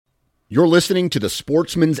You're listening to the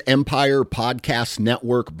Sportsman's Empire Podcast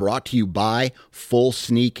Network, brought to you by Full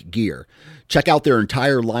Sneak Gear. Check out their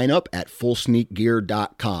entire lineup at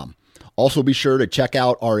fullsneakgear.com. Also be sure to check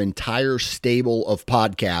out our entire stable of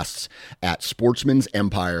podcasts at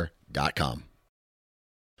sportsmansempire.com.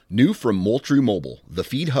 New from Moultrie Mobile, the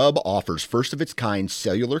Feed Hub offers first-of-its-kind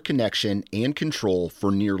cellular connection and control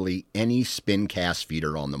for nearly any spin cast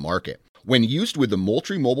feeder on the market. When used with the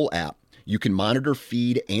Moultrie Mobile app, you can monitor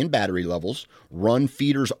feed and battery levels, run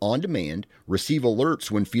feeders on demand, receive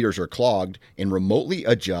alerts when feeders are clogged, and remotely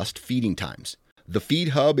adjust feeding times. The Feed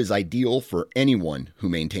Hub is ideal for anyone who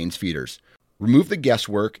maintains feeders. Remove the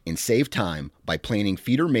guesswork and save time by planning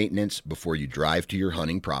feeder maintenance before you drive to your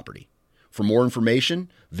hunting property. For more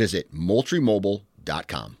information, visit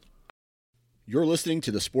MoultrieMobile.com. You're listening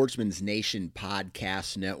to the Sportsman's Nation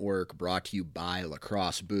Podcast Network, brought to you by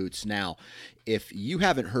Lacrosse Boots. Now, if you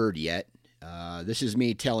haven't heard yet, this is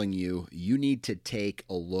me telling you, you need to take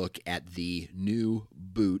a look at the new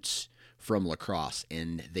boots from Lacrosse,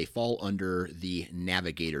 and they fall under the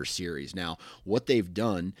Navigator series. Now, what they've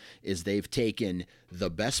done is they've taken the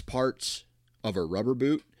best parts of a rubber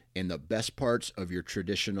boot and the best parts of your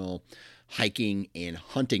traditional hiking and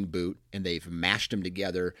hunting boot, and they've mashed them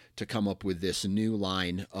together to come up with this new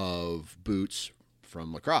line of boots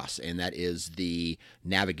from Lacrosse, and that is the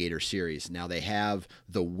Navigator series. Now, they have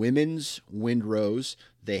the women's Windrose,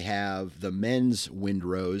 they have the men's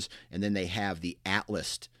Windrose, and then they have the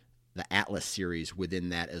Atlas series within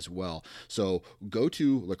that as well. So go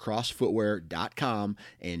to lacrossefootwear.com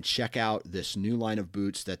and check out this new line of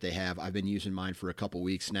boots that they have. I've been using mine for a couple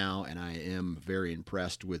weeks now, and I am very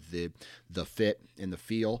impressed with the fit and the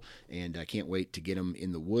feel, and I can't wait to get them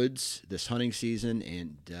in the woods this hunting season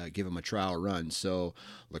and give them a trial run. So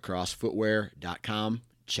lacrossefootwear.com,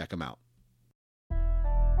 check them out.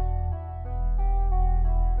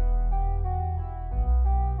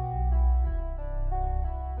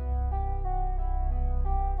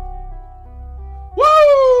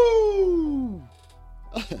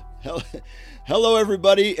 Hello,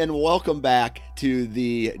 everybody, and welcome back to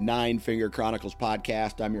the Nine Finger Chronicles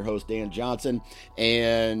podcast. I'm your host, Dan Johnson,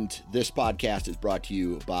 and this podcast is brought to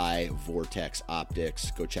you by Vortex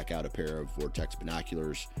Optics. Go check out a pair of Vortex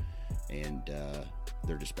binoculars, and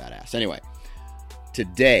they're just badass. Anyway,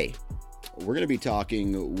 today we're going to be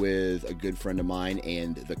talking with a good friend of mine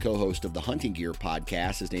and the co-host of the Hunting Gear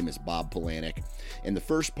podcast. His name is Bob Polanic. And the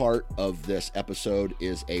first part of this episode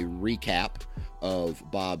is a recap of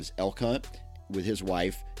Bob's elk hunt with his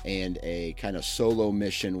wife and a kind of solo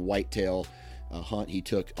mission whitetail hunt he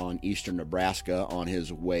took on eastern Nebraska on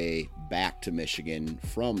his way back to Michigan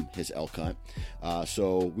from his elk hunt.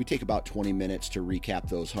 So we take about 20 minutes to recap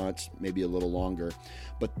those hunts, maybe a little longer.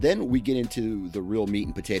 But then we get into the real meat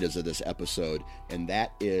and potatoes of this episode, and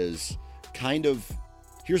that is kind of,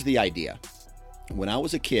 here's the idea. When I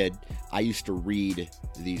was a kid, I used to read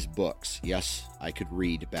these books. Yes, I could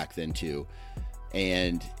read back then too.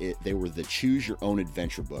 And they were the choose your own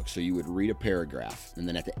adventure books. So you would read a paragraph, and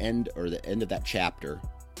then at the end of that chapter,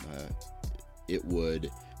 it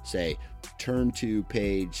would say, turn to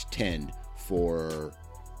page 10 for,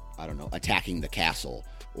 attacking the castle,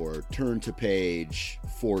 or turn to page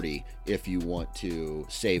 40 if you want to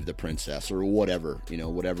save the princess, or whatever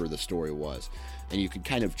the story was. And you could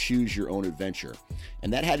kind of choose your own adventure.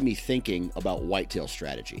 And that had me thinking about whitetail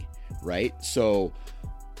strategy, right? So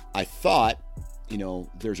I thought,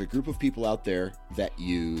 there's a group of people out there that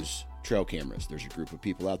use trail cameras. There's a group of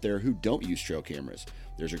people out there who don't use trail cameras.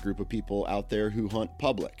 There's a group of people out there who hunt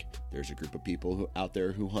public. There's a group of people out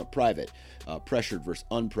there who hunt private, pressured versus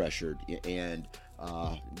unpressured, and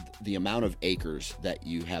the amount of acres that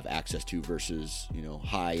you have access to versus,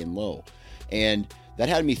 high and low. And that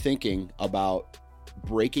had me thinking about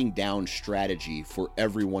breaking down strategy for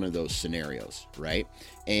every one of those scenarios, right?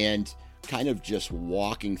 And kind of just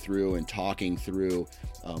walking through and talking through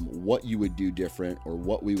what you would do different, or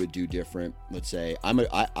what we would do different. Let's say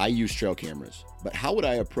I use trail cameras, but how would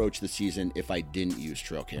I approach the season if I didn't use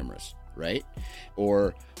trail cameras, right?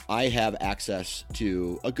 Or I have access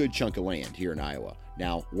to a good chunk of land here in Iowa.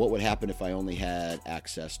 Now, what would happen if I only had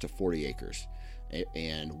access to 40 acres?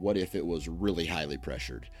 And what if it was really highly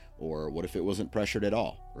pressured? Or what if it wasn't pressured at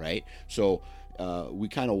all, right? So we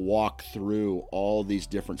kind of walk through all these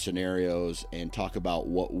different scenarios and talk about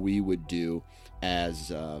what we would do as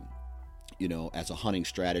a hunting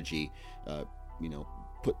strategy,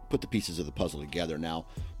 put the pieces of the puzzle together. Now,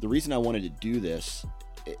 the reason I wanted to do this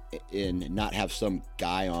and not have some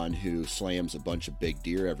guy on who slams a bunch of big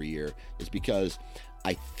deer every year is because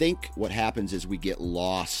I think what happens is we get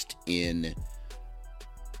lost in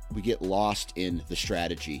we get lost in the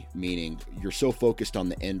strategy, meaning you're so focused on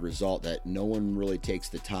the end result that no one really takes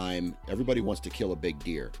the time. Everybody wants to kill a big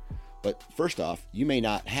deer. But first off, you may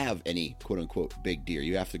not have any quote unquote big deer.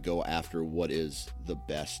 You have to go after what is the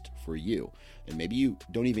best for you. And maybe you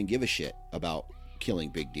don't even give a shit about killing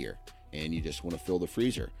big deer and you just want to fill the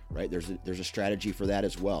freezer, right? There's a strategy for that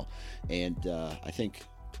as well. And I think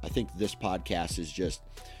this podcast is just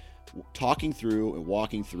talking through and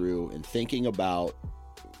walking through and thinking about,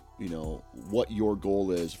 you know, what your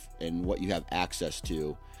goal is and what you have access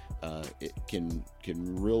to. It can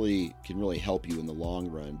really help you in the long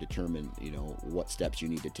run determine, you know, what steps you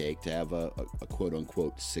need to take to have a quote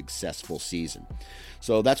unquote successful season.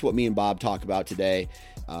 So that's what me and Bob talk about today.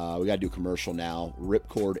 We got to do a commercial now.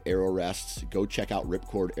 Ripcord Arrow Rests. Go check out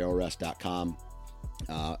ripcordarrowrest.com.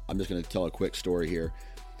 I'm just going to tell a quick story here.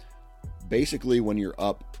 Basically, when you're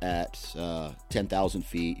up at 10,000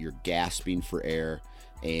 feet, you're gasping for air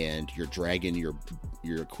and you're dragging your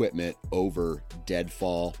equipment over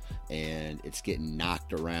deadfall and it's getting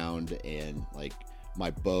knocked around, and like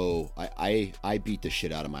my bow, I beat the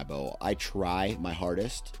shit out of my bow. I try my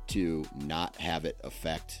hardest to not have it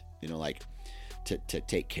affect, you know, like to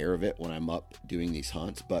take care of it when I'm up doing these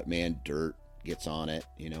hunts, but man, dirt gets on it,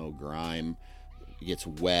 you know, grime gets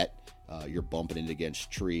wet. You're bumping it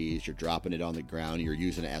against trees, you're dropping it on the ground, you're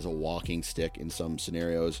using it as a walking stick in some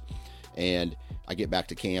scenarios. And I get back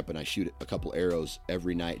to camp and I shoot a couple arrows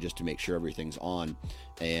every night just to make sure everything's on,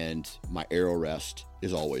 and my arrow rest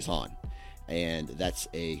is always on. And that's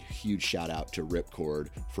a huge shout out to Ripcord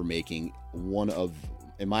for making one of,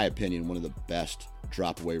 in my opinion, one of the best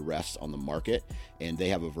drop away rests on the market. And they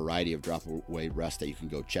have a variety of drop away rests that you can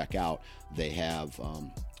go check out. They have,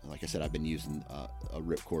 like I said, I've been using a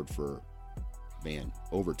Ripcord for, man,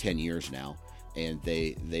 over 10 years now. And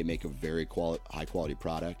they make a very high quality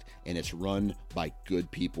product, and it's run by good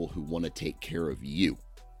people who want to take care of you,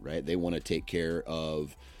 right? They want to take care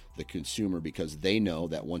of the consumer because they know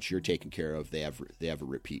that once you're taken care of, they have a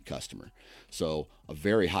repeat customer. So a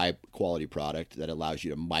very high quality product that allows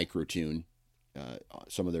you to micro tune.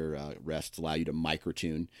 Some of their rests allow you to micro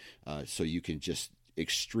tune, so you can just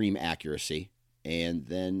extreme accuracy, and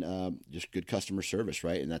then just good customer service,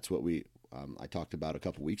 right? And that's what I talked about a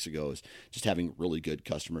couple weeks ago, is just having really good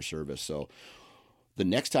customer service. So the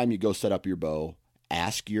next time you go set up your bow,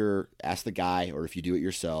 ask the guy, or if you do it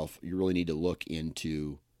yourself, you really need to look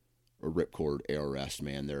into a Ripcord Arrow Rest,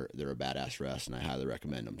 man. They're a badass rest, and I highly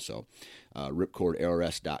recommend them. So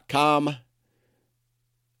ripcordarrowrest.com.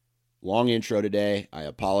 Long intro today. I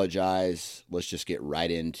apologize. Let's just get right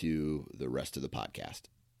into the rest of the podcast.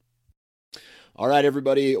 All right,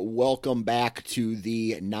 everybody, welcome back to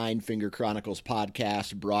the Nine Finger Chronicles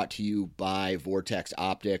podcast, brought to you by Vortex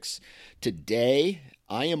Optics. Today,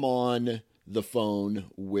 I am on the phone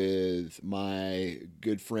with my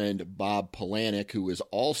good friend Bob Polanic, who is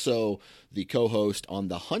also the co-host on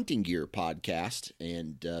the Hunting Gear podcast.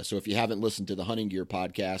 And so if you haven't listened to the Hunting Gear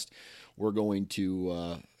podcast, we're going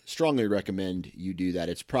to strongly recommend you do that.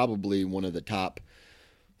 It's probably one of the top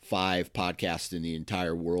 5 podcasts in the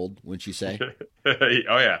entire world, wouldn't you say? Oh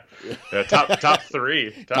yeah, top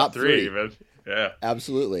three, top three even. Yeah,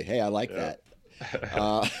 absolutely. Hey, I like that.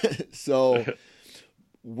 So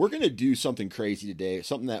we're going to do something crazy today,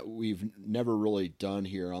 something that we've never really done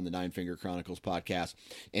here on the Nine Finger Chronicles podcast.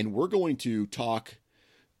 And we're going to talk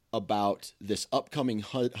about this upcoming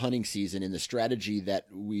hunting season and the strategy that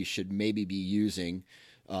we should maybe be using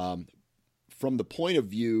from the point of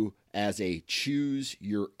view as a choose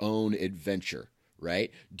your own adventure, right?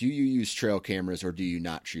 Do you use trail cameras or do you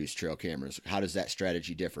not choose trail cameras? How does that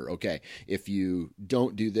strategy differ? Okay, if you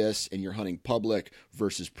don't do this and you're hunting public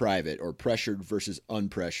versus private, or pressured versus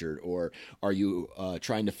unpressured, or are you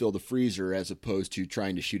trying to fill the freezer as opposed to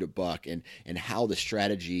trying to shoot a buck, and how the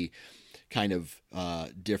strategy kind of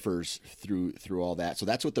differs through all that. So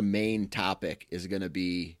that's what the main topic is going to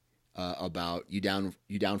be about. You down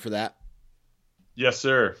for that? Yes,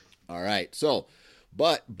 sir. All right. So,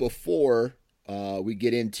 but before we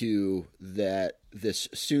get into this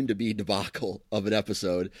soon-to-be debacle of an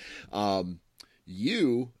episode,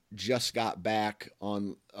 you just got back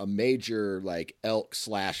on a major like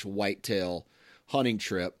elk/whitetail hunting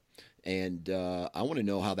trip, and I want to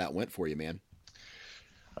know how that went for you, man.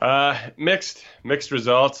 Mixed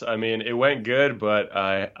results. I mean, it went good, but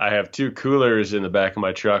I have 2 coolers in the back of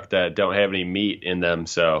my truck that don't have any meat in them,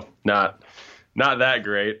 so not that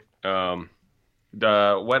great. Went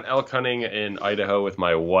elk hunting in Idaho with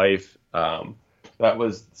my wife. That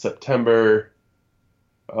was September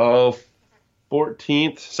 14th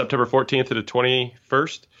to the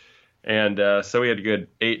 21st. And so we had a good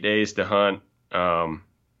 8 days to hunt.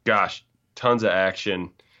 Gosh, tons of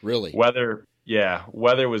action. Really? Weather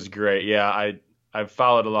was great. Yeah, I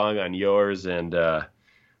followed along on yours, and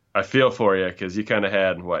I feel for you because you kind of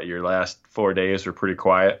had your last 4 days were pretty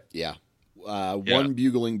quiet. Yeah. Yeah, One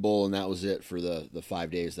bugling bull, and that was it for the 5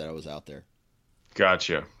 days that I was out there.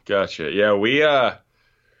 gotcha. Yeah,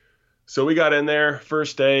 so we got in there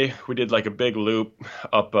first day. We did like a big loop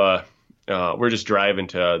up. We're just driving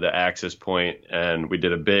to the access point, and we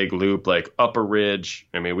did a big loop like up a ridge.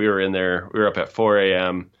 I mean, we were in there. We were up at 4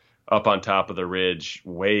 a.m. up on top of the ridge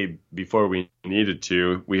way before we needed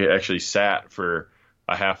to. We actually sat for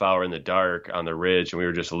a half hour in the dark on the ridge, and we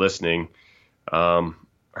were just listening.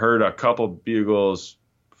 Heard a couple bugles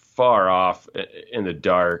far off in the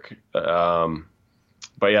dark.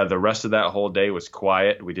 But yeah, the rest of that whole day was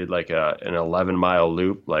quiet. We did like an 11-mile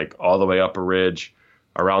loop, like all the way up a ridge,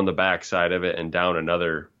 around the backside of it, and down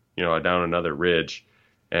another ridge.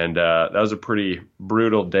 And that was a pretty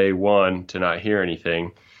brutal day one to not hear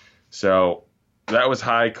anything. So that was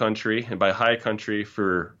high country, and by high country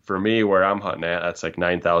for me, where I'm hunting at, that's like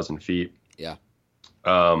 9,000 feet. Yeah.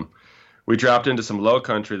 We dropped into some low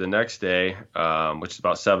country the next day, which is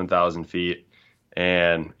about 7,000 feet,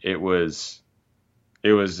 and we were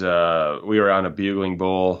on a bugling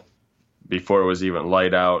bull before it was even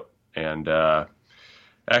light out, and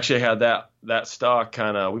actually had that stalk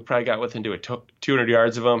we probably got within 200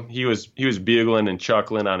 yards of him. He was bugling and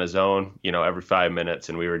chuckling on his own, every 5 minutes,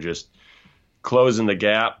 and we were just closing the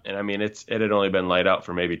gap. And I mean, it had only been light out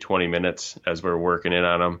for maybe 20 minutes as we were working in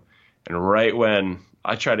on him. And right when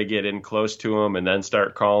I tried to get in close to him and then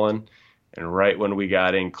start calling, and right when we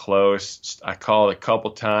got in close, I called a couple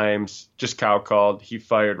times, just cow called. He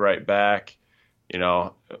fired right back.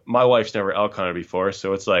 My wife's never elk hunted before,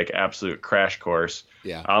 so it's like absolute crash course.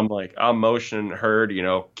 Yeah. I'm motioning her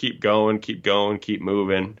to, keep going, keep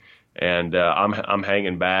moving. And I'm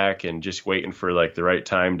hanging back and just waiting for like the right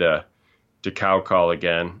time to cow call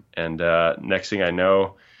again. And next thing I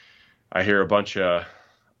know, I hear a bunch of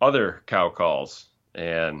other cow calls,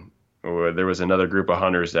 and there was another group of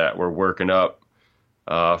hunters that were working up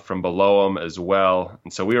from below them as well.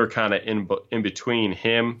 And so we were kind of in between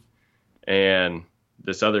him and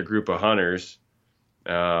this other group of hunters.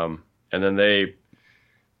 And then they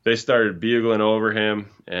started bugling over him,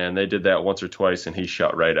 and they did that once or twice, and he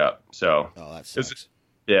shut right up. So that sucks.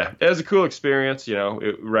 Yeah, it was a cool experience.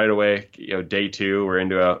 Right away, day two, we're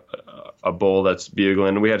into a bull that's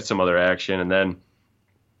bugling. We had some other action, and then,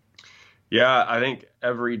 yeah, I think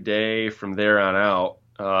every day from there on out,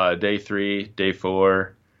 day three, day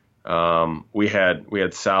four, we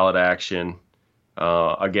had solid action.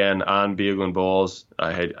 Again, on bugling bulls,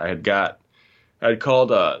 I had called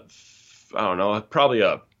probably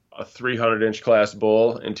a 300-inch class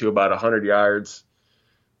bull into about 100 yards.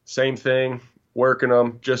 Same thing, working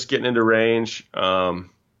him, just getting into range.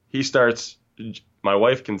 He starts, my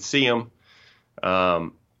wife can see him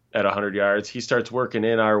at 100 yards. He starts working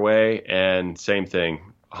in our way, and same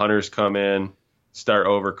thing. Hunters come in, start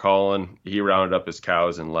overcalling. He rounded up his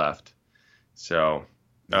cows and left. So,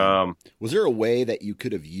 was there a way that you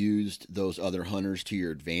could have used those other hunters to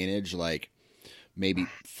your advantage, like maybe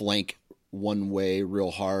flank one way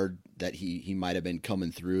real hard that he might have been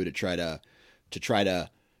coming through to try to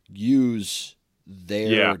use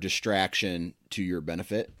their distraction to your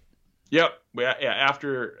benefit? Yep. Yeah.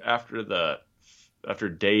 After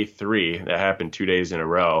day three, that happened 2 days in a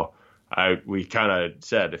row. We kind of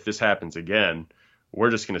said, if this happens again,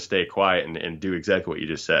 we're just going to stay quiet and do exactly what you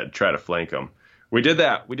just said. Try to flank them. We did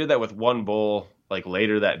that with one bull like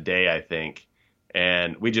later that day, I think,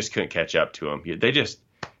 and we just couldn't catch up to them.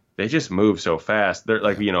 They just move so fast. They're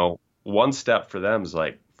like, one step for them is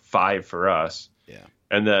like 5 for us. Yeah.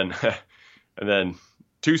 And then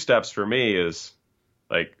 2 steps for me is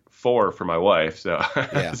like 4 for my wife. So,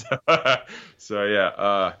 yeah. so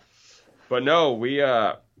yeah. But no, we,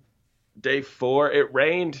 day 4, it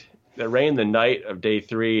rained. It rained the night of day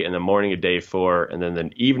 3 and the morning of day 4. And then the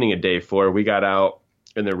evening of day 4, we got out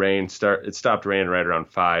in the rain. It stopped raining right around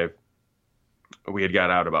 5. We had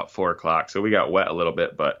got out about 4 o'clock. So we got wet a little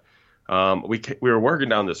bit, but, we were working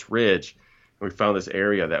down this ridge, and we found this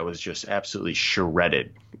area that was just absolutely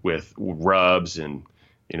shredded with rubs and,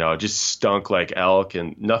 just stunk like elk,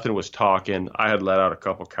 and nothing was talking. I had let out a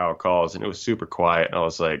couple cow calls, and it was super quiet. And I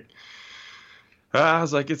was like,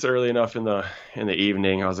 it's early enough in the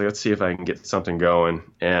evening. I was like, let's see if I can get something going.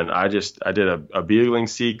 And I did a bugling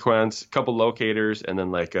sequence, a couple locators, and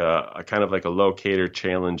then like a kind of like a locator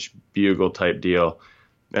challenge bugle type deal,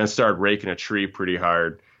 and started raking a tree pretty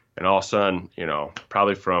hard. And all of a sudden,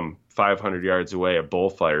 probably from 500 yards away, a bull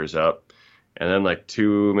fires up, And then like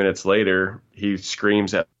 2 minutes later, he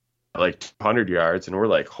screams at like 200 yards, and we're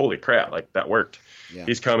like, holy crap, like that worked. Yeah.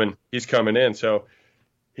 He's coming in. So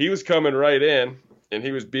he was coming right in, and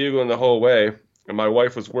he was bugling the whole way. And my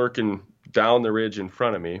wife was working down the ridge in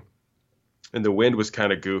front of me, and the wind was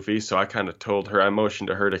kind of goofy. So I kind of I motioned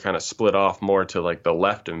to her to kind of split off more to like the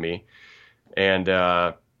left of me. And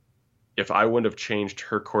if I wouldn't have changed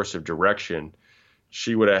her course of direction,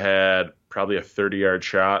 she would have had probably a 30-yard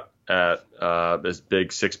shot at this big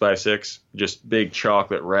 6x6, just big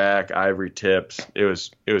chocolate rack, ivory tips. It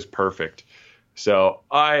was perfect. So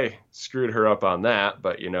I screwed her up on that,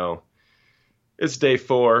 but it's day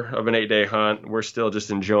 4 of an 8-day hunt. We're still just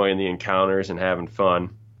enjoying the encounters and having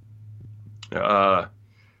fun.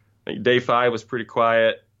 Day 5 was pretty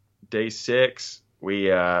quiet. Day 6, we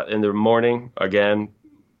in the morning again,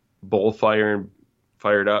 bull fired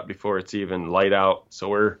up before it's even light out. So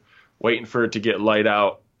we're waiting for it to get light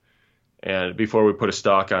out and before we put a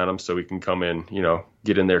stalk on them so we can come in,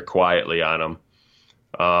 get in there quietly on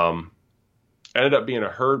them. Ended up being a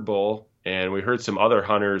herd bull, and we heard some other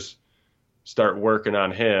hunters start working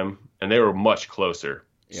on him, and they were much closer.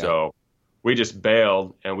 Yeah. So we just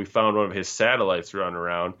bailed, and we found one of his satellites running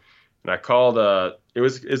around. And I called, it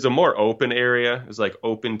was a more open area. It was like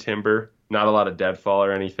open timber, not a lot of deadfall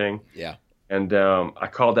or anything. Yeah. And I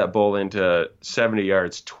called that bull into 70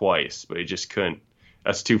 yards twice, but he just couldn't.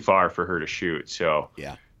 That's too far for her to shoot. So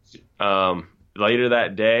yeah. Later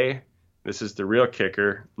that day, this is the real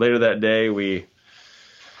kicker. Later that day,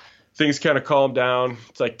 things kind of calmed down.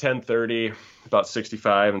 It's like 10:30, about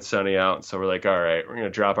 65 and sunny out. And so we're like, all right, we're going to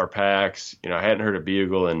drop our packs. I hadn't heard a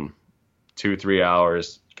bugle in 2-3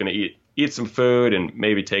 hours. Going to eat some food and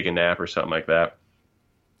maybe take a nap or something like that.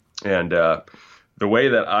 And the way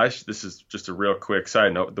that this is just a real quick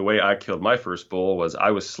side note, the way I killed my first bull was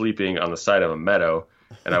I was sleeping on the side of a meadow,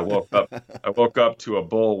 and I woke up to a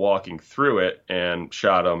bull walking through it and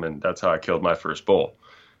shot him, and that's how I killed my first bull.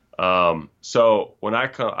 So when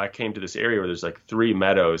I came to this area where there's like 3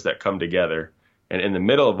 meadows that come together, and in the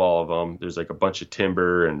middle of all of them, there's like a bunch of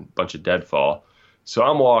timber and a bunch of deadfall. So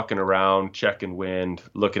I'm walking around, checking wind,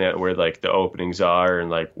 looking at where like the openings are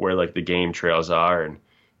and like where like the game trails are, and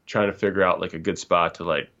trying to figure out like a good spot to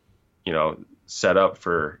like, set up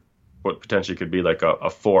for what potentially could be like a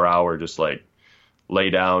 4-hour just like lay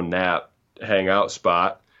down, nap, hang out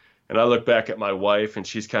spot. And I look back at my wife, and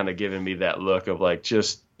she's kind of giving me that look of like,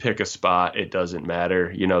 just pick a spot. It doesn't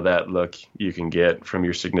matter. That look you can get from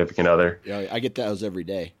your significant other. Yeah, I get those every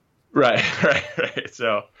day. Right.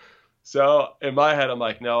 So in my head, I'm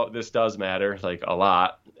like, no, this does matter, like a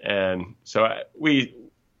lot. And so we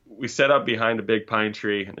set up behind a big pine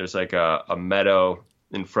tree. There's like a meadow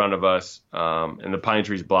in front of us, and the pine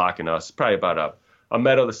tree's blocking us. Probably about a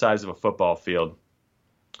meadow the size of a football field.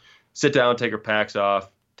 Sit down, take her packs off.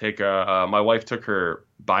 My wife took her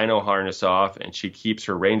bino harness off, and she keeps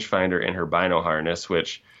her rangefinder in her bino harness,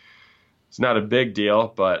 which is not a big deal,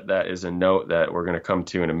 but that is a note that we're going to come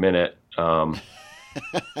to in a minute.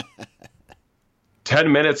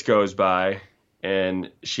 10 minutes goes by, and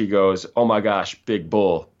she goes, oh my gosh, big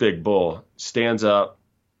bull, stands up,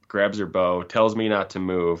 grabs her bow, tells me not to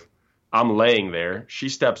move. I'm laying there. She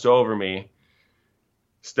steps over me,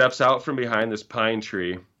 steps out from behind this pine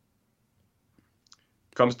tree,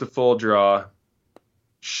 comes to full draw,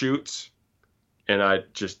 shoots, and I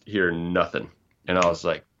just hear nothing. And I was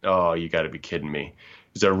like, oh, you got to be kidding me.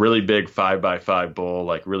 It's a really big 5x5 bull,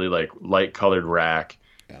 like really like light colored rack.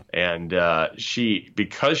 Yeah. And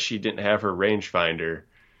because she didn't have her rangefinder,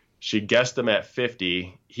 she guessed him at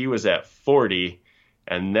 50. He was at 40.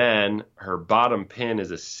 And then her bottom pin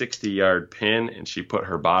is a 60-yard pin, and she put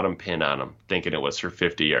her bottom pin on him, thinking it was her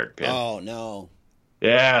 50-yard pin. Oh, no.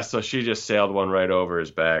 Yeah, so she just sailed one right over his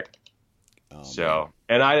back. Oh, so,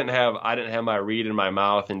 man. And I didn't have my reed in my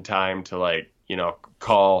mouth in time to like,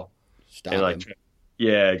 call. Stop and like him.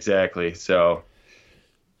 Yeah, exactly. So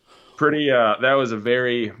pretty that was a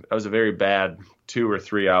very bad 2 or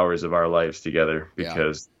 3 hours of our lives together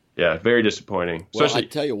because very disappointing. Well, I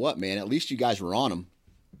tell you what, man, at least you guys were on them.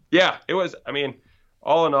 Yeah, it was. I mean,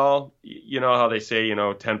 all in all, you know how they say,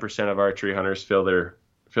 10% of archery hunters fill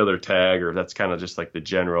their tag, or that's kind of just like the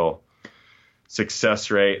general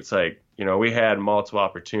success rate. It's like, we had multiple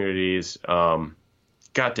opportunities,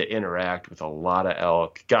 got to interact with a lot of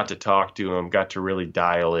elk, got to talk to them, got to really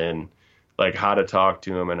dial in like how to talk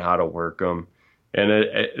to them and how to work them. And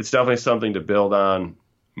it's definitely something to build on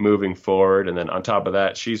moving forward. And then on top of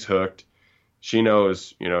that, she's hooked. She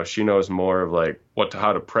knows more of like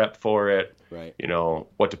how to prep for it, right?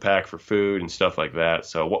 What to pack for food and stuff like that.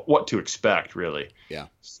 So what to expect really. Yeah.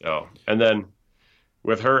 So, and then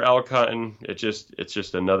with her elk hunting, it's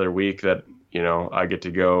just another week that, I get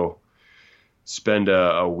to go spend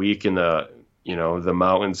a week in the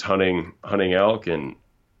mountains hunting elk. And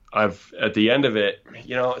at the end of it,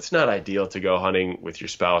 it's not ideal to go hunting with your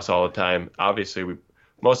spouse all the time. Obviously,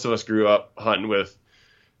 most of us grew up hunting with,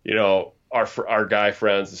 our guy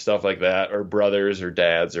friends and stuff like that, or brothers or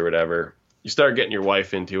dads or whatever. You start getting your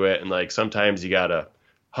wife into it, and like sometimes you gotta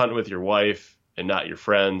hunt with your wife and not your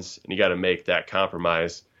friends, and you gotta make that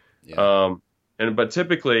compromise. Yeah. But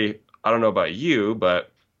typically, I don't know about you,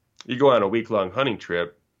 but you go on a week-long hunting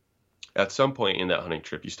trip. At some point in that hunting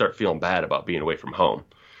trip, you start feeling bad about being away from home.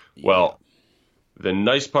 Yeah. Well, the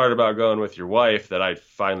nice part about going with your wife that I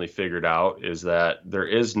finally figured out is that there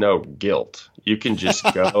is no guilt. You can just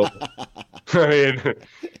go. I mean,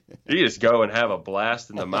 you just go and have a blast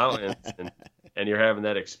in the mountains, and you're having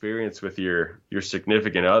that experience with your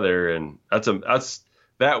significant other, and that's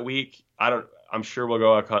that week. I'm sure we'll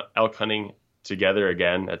go elk hunting together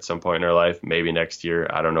again at some point in our life, maybe next year.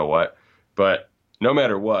 I don't know what, but no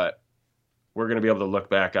matter what, we're going to be able to look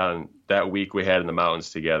back on that week we had in the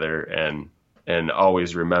mountains together and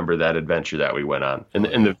always remember that adventure that we went on, and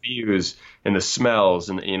the views and the smells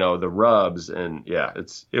and the rubs, and yeah,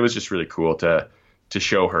 it was just really cool to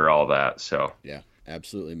show her all that. So Yeah,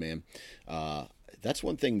 absolutely, man. That's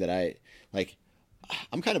one thing that I like.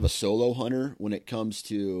 I'm kind of a solo hunter when it comes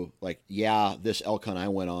to like, yeah, this elk hunt I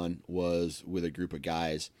went on was with a group of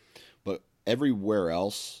guys, but everywhere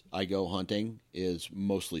else I go hunting is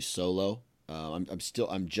mostly solo.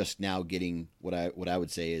 I'm just now getting what I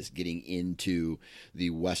would say is getting into the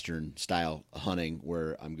Western style hunting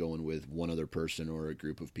where I'm going with one other person or a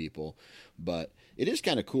group of people. But it is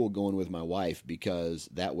kind of cool going with my wife because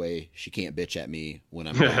that way she can't bitch at me when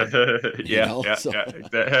I'm gone. Yeah,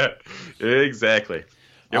 exactly.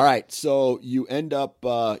 Yep. All right. So you end up,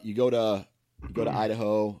 you go to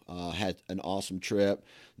Idaho, had an awesome trip.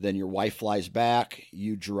 Then your wife flies back.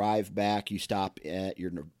 You drive back. You stop at your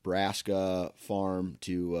Nebraska farm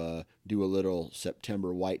to do a little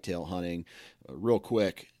September whitetail hunting. Real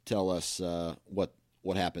quick, tell us what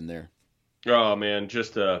happened there. Oh man,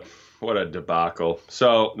 what a debacle.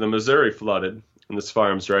 So the Missouri flooded, and this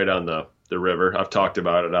farm's right on the river. I've talked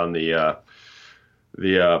about it on the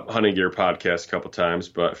Hunting Gear podcast a couple times,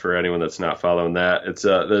 but for anyone that's not following that, it's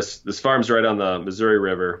this farm's right on the Missouri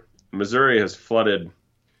River. Missouri has flooded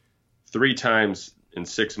 3 times in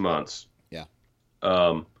 6 months. Yeah.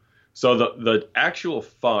 So the actual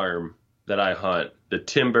farm that I hunt, the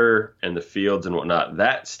timber and the fields and whatnot,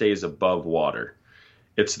 that stays above water.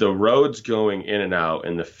 It's the roads going in and out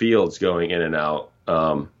and the fields going in and out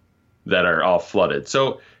that are all flooded.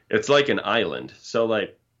 So it's like an island. So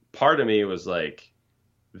like part of me was like,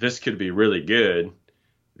 this could be really good.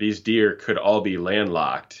 These deer could all be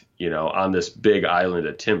landlocked, on this big island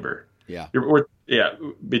of timber. Yeah.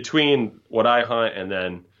 Between what I hunt and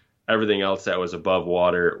then everything else that was above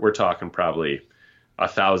water, we're talking probably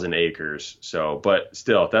 1,000 acres. So, but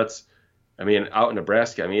still, out in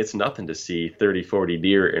Nebraska, it's nothing to see 30, 40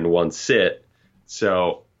 deer in one sit.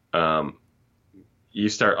 So, you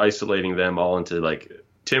start isolating them all into like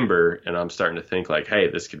timber, and I'm starting to think like, hey,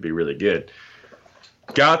 this could be really good.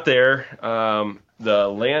 Got there, the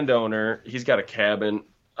landowner, he's got a cabin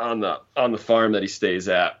on the farm that he stays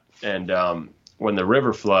at, and when the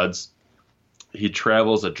river floods, he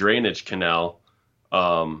travels a drainage canal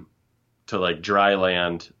to like dry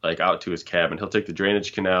land, like out to his cabin. He'll take the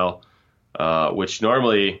drainage canal, which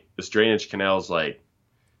normally this drainage canal is like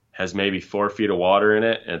has maybe 4 feet of water in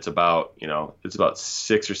it, and it's about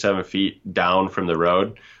 6 or 7 feet down from the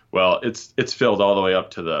road. Well, it's filled all the way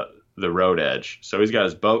up to the road edge. So he's got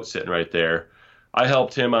his boat sitting right there. I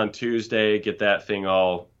helped him on Tuesday get that thing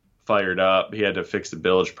all fired up. He had to fix the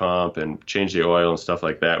bilge pump and change the oil and stuff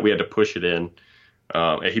like that. We had to push it in.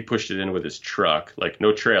 And he pushed it in with his truck, like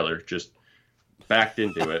no trailer, just backed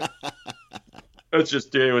into it.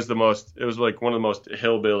 It was like one of the most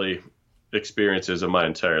hillbilly experiences of my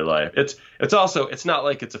entire life. It's not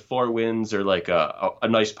like it's a Four Winds or like a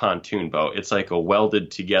nice pontoon boat. It's like a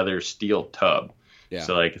welded together steel tub. Yeah.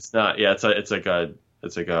 So like it's not, yeah, it's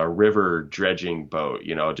like a river dredging boat,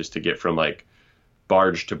 just to get from like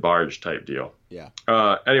barge to barge type deal. Yeah.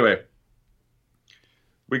 Anyway,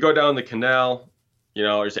 we go down the canal.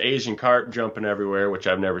 There's Asian carp jumping everywhere, which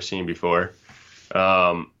I've never seen before.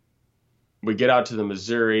 We get out to the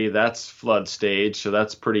Missouri. That's flood stage, so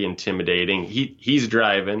that's pretty intimidating. He's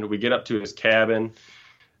driving. We get up to his cabin.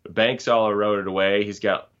 The bank's all eroded away. He's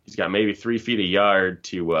got maybe 3 feet a yard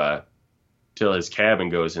till his cabin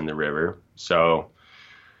goes in the river. So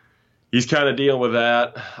he's kind of dealing with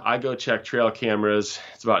that. I go check trail cameras.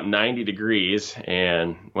 It's about 90 degrees.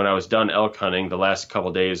 And when I was done elk hunting, the last couple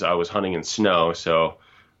of days I was hunting in snow. So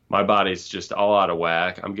my body's just all out of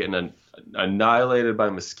whack. I'm getting annihilated by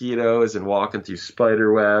mosquitoes and walking through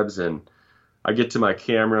spider webs. And I get to my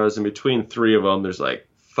cameras, and between three of them, there's like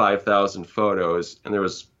 5,000 photos. And there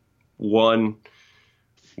was one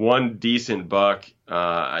decent buck.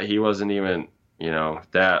 He wasn't even,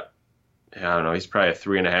 that. I don't know. He's probably a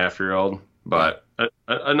 3.5-year-old, but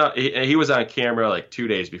he was on camera like 2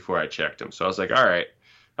 days before I checked him. So I was like, all right,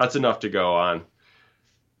 that's enough to go on.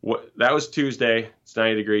 That was Tuesday. It's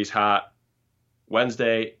 90 degrees hot.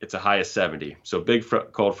 Wednesday, it's a high of 70. So big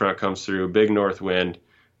cold front comes through, big north wind.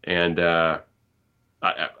 And I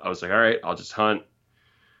was like, all right, I'll just hunt.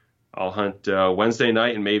 I'll hunt Wednesday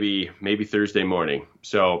night and maybe Thursday morning.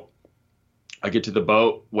 So I get to the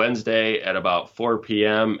boat Wednesday at about 4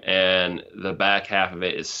 p.m. and the back half of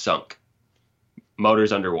it is sunk.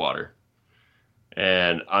 Motor's underwater.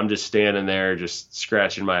 And I'm just standing there just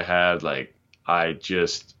scratching my head like I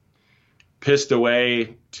just pissed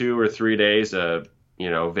away 2 or 3 days of,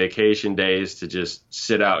 vacation days to just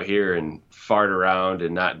sit out here and fart around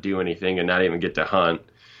and not do anything and not even get to hunt.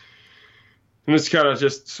 And just kind of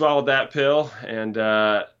just swallowed that pill. And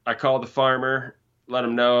I called the farmer, let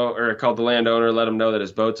him know, or I called the landowner, let him know that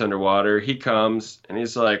his boat's underwater. He comes and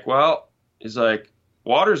he's like,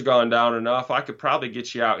 water's gone down enough. I could probably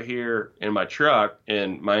get you out here in my truck.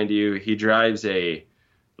 And mind you, he drives a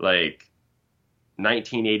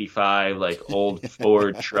 1985 old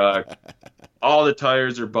Ford truck. All the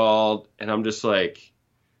tires are bald. And I'm like,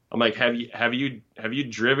 have you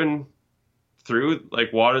driven through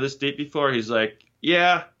water this deep before? He's like,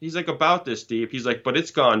 yeah. He's like, about this deep. He's like, but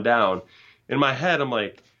it's gone down. In my head, I'm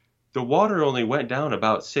like, the water only went down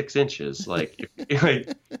about 6 inches.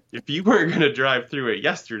 If you weren't going to drive through it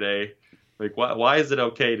yesterday, why is it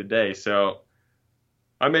okay today? So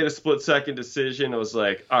I made a split-second decision. I was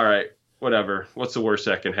like, all right, whatever. What's the worst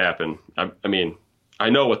that can happen? I mean, I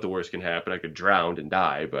know what the worst can happen. I could drown and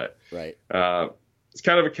die, but right. It's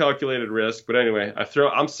kind of a calculated risk. But anyway,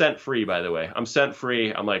 I'm scent free, by the way. I'm scent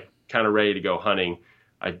free. I'm kind of ready to go hunting.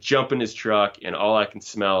 I jump in his truck, and all I can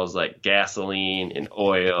smell is gasoline and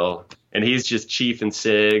oil, and he's just chiefing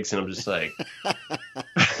cigs, and I'm just like,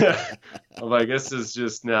 I'm like, this is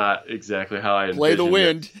just not exactly how I envisioned play the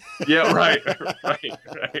wind. Yeah, right.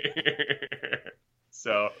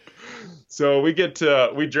 So we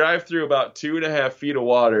drive through about 2.5 feet of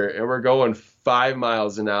water, and we're going 5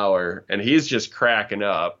 miles an hour, and he's just cracking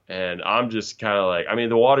up, and I'm just kind of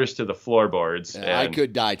the water's to the floorboards. And I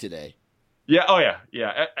could die today. Yeah. Oh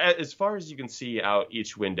yeah. As far as you can see out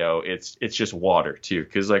each window, it's just water too,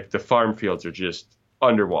 because the farm fields are just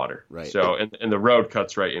underwater. Right. So and the road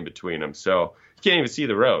cuts right in between them, so you can't even see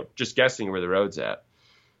the road. Just guessing where the road's at.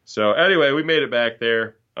 So anyway, we made it back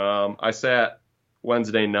there. I sat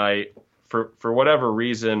Wednesday night for whatever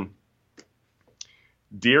reason.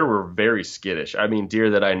 Deer were very skittish. I mean, deer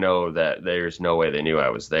that I know that there's no way they knew I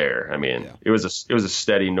was there. I mean, yeah. It was a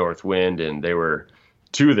steady north wind, and they were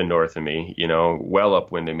to the north of me, well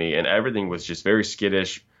upwind of me, and everything was just very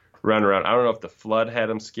skittish, running around. I don't know if the flood had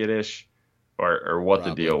them skittish or what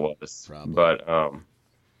the deal was. Probably. But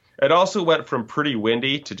it also went from pretty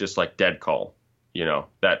windy to just dead calm,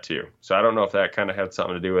 that too. So I don't know if that kind of had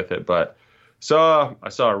something to do with it, but I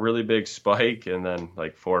saw a really big spike and then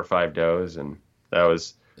 4 or 5 does, and that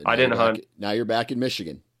was, I didn't hunt. Now you're back in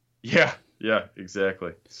Michigan. Yeah,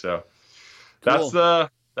 exactly. So cool.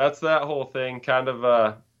 That's that whole thing. Kind of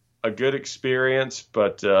a good experience,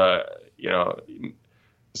 but as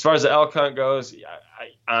far as the elk hunt goes,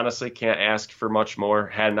 I honestly can't ask for much more.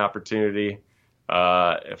 Had an opportunity.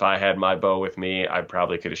 If I had my bow with me, I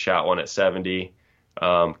probably could have shot one at 70.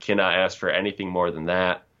 Cannot ask for anything more than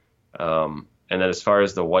that. And then as far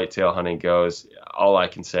as the whitetail hunting goes, all I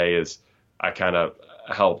can say is I kind of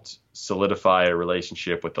helped solidify a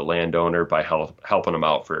relationship with the landowner by helping him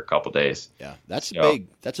out for a couple days. Yeah, that's big.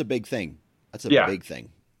 That's a big thing. That's a big thing.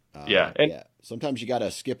 Sometimes you got to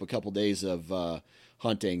skip a couple days of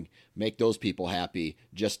hunting, make those people happy,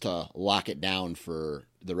 just to lock it down for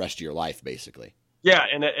the rest of your life, basically. Yeah,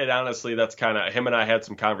 and it honestly, that's kind of him and I had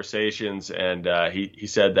some conversations, and he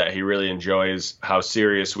said that he really enjoys how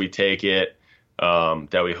serious we take it,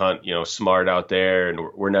 that we hunt, smart out there, and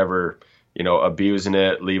we're never abusing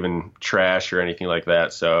it, leaving trash or anything like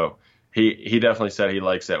that. So he definitely said he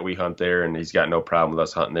likes that we hunt there, and he's got no problem with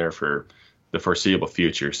us hunting there for the foreseeable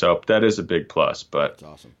future. So that is a big plus. But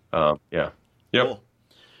that's awesome. Yeah. Yep. Cool.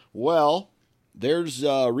 Well, there's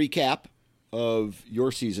a recap of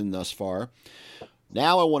your season thus far.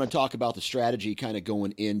 Now I want to talk about the strategy kind of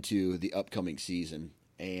going into the upcoming season.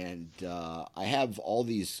 And I have all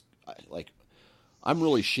these, I'm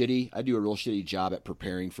really shitty. I do a real shitty job at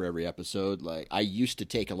preparing for every episode. Like, I used to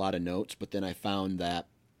take a lot of notes, but then I found that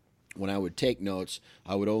when I would take notes,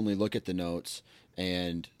 I would only look at the notes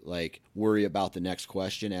and worry about the next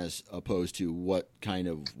question as opposed to what kind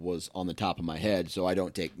of was on the top of my head. So I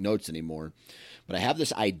don't take notes anymore. But I have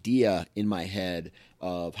this idea in my head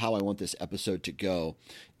of how I want this episode to go.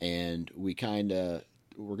 And we're going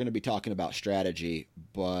to be talking about strategy,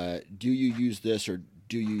 but do you use this or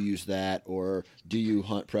do you use that, or do you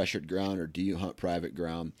hunt pressured ground, or do you hunt private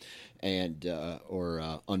ground and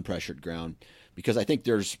or unpressured ground? Because I think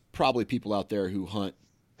there's probably people out there who hunt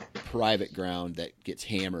private ground that gets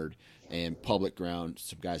hammered, and public ground,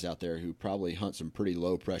 some guys out there who probably hunt some pretty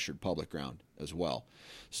low pressured public ground as well.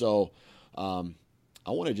 So I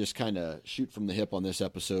want to just kind of shoot from the hip on this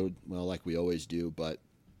episode, well, like we always do. But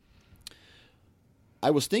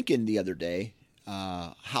I was thinking the other day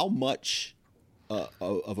how much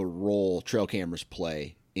of a role trail cameras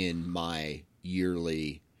play in my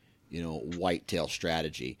yearly whitetail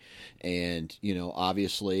strategy. And,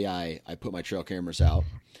 obviously I put my trail cameras out.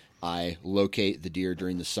 I locate the deer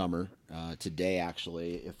during the summer. Today,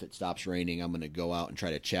 actually, if it stops raining, I'm going to go out and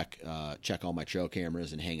try to check all my trail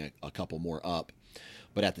cameras and hang a couple more up.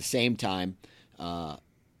 But at the same time,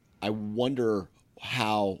 I wonder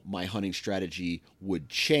how my hunting strategy would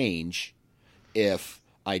change if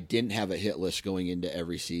I didn't have a hit list going into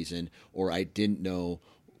every season, or I didn't know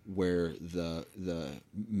where the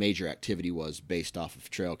major activity was based off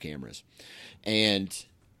of trail cameras. And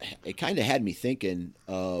it kind of had me thinking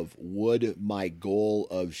of, would my goal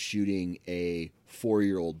of shooting a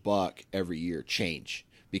 4-year-old buck every year change?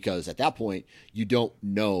 Because at that point, you don't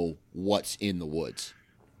know what's in the woods,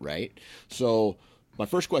 right? So my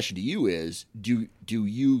first question to you is, do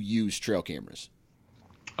you use trail cameras?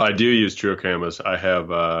 I do use trail cameras.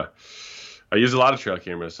 I use a lot of trail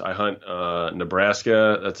cameras. I hunt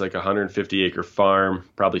Nebraska. That's like a 150 acre farm.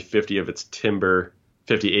 Probably 50 of it's timber.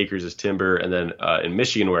 50 acres is timber. And then in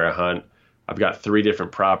Michigan, where I hunt, I've got 3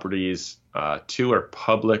 different properties. 2 are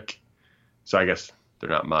public, so I guess they're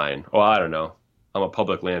not mine. Oh, I don't know. I'm a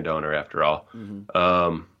public landowner after all.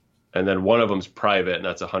 Mm-hmm. And then one of them's private, and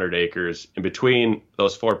that's 100 acres. In between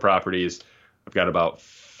those 4 properties, I've got about,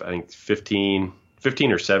 I think, 15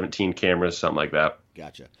 or 17 cameras, something like that.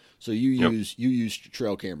 Gotcha. So you use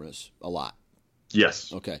trail cameras a lot.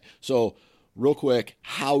 Yes. Okay. So real quick,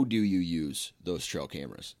 how do you use those trail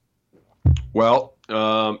cameras? Well,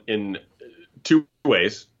 in 2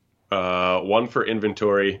 ways. One for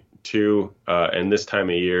inventory, 2, and this time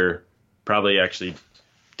of year, probably actually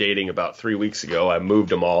dating about 3 weeks ago, I moved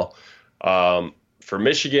them all. For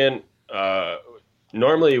Michigan,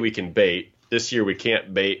 normally we can bait. This year we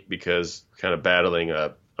can't bait because we're kind of battling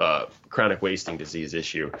a chronic wasting disease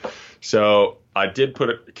issue. So I did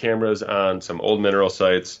put cameras on some old mineral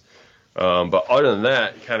sites. But other than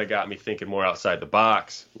that, it kind of got me thinking more outside the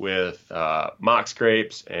box with mock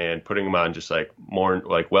scrapes and putting them on just like more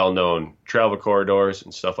like well-known travel corridors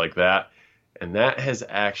and stuff like that. And that has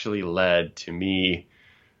actually led to me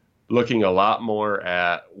looking a lot more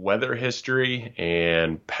at weather history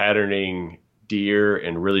and patterning deer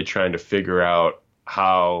and really trying to figure out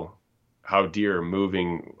how deer are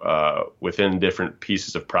moving within different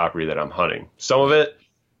pieces of property that I'm hunting. Some of it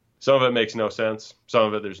makes no sense. Some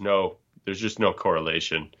of it there's just no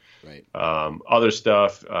correlation. Right. Other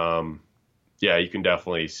stuff, yeah, you can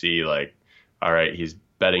definitely see like, all right, he's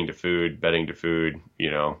bedding to food.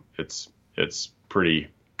 It's pretty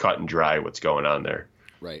cut and dry what's going on there.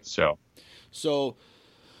 Right. So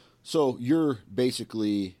you're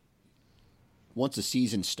basically, once the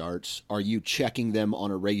season starts, are you checking them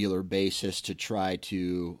on a regular basis to try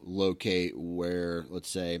to locate where, let's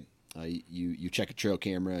say, you check a trail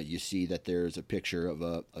camera, you see that there's a picture of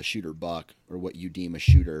a shooter buck or what you deem a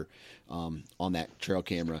shooter on that trail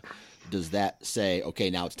camera. Does that say,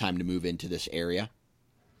 okay, now it's time to move into this area?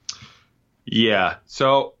 Yeah.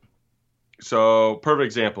 So perfect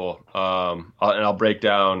example. I'll break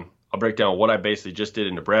down what I basically just did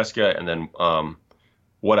in Nebraska, and then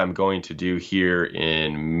what I'm going to do here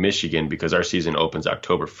in Michigan, because our season opens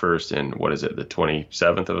October 1st and what is it, the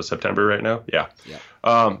 27th of September right now? Yeah.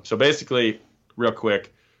 So basically, real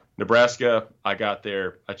quick, Nebraska, I got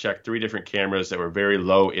there, I checked 3 different cameras that were very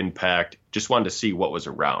low impact, just wanted to see what was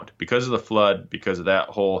around. Because of the flood, because of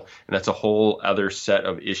that and that's a whole other set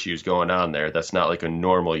of issues going on there. That's not like a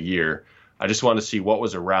normal year. I just wanted to see what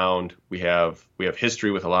was around. We have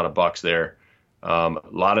history with a lot of bucks there. A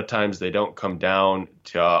lot of times they don't come down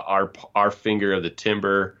to our finger of the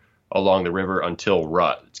timber along the river until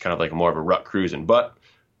rut. It's kind of like more of a rut cruising. But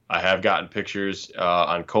I have gotten pictures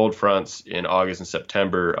on cold fronts in August and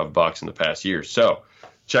September of bucks in the past year. So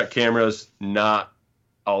check cameras, not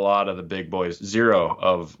a lot of the big boys, zero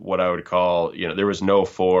of what I would call, there was no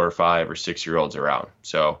 4, 5, or 6-year-olds around.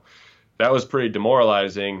 So that was pretty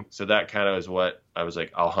demoralizing. So that kind of is what I was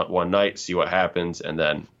like, I'll hunt one night, see what happens. And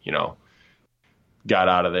then, got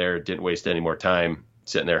out of there, didn't waste any more time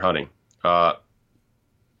sitting there hunting. So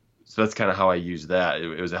that's kind of how I used that.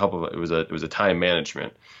 It was it was a time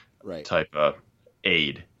management type of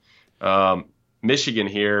aid. Michigan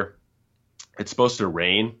here, it's supposed to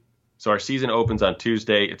rain. So our season opens on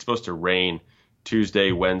Tuesday. It's supposed to rain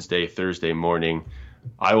Tuesday, Wednesday, Thursday morning.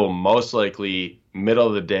 I will most likely middle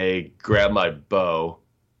of the day grab my bow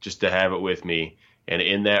just to have it with me. And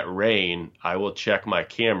in that rain, I will check my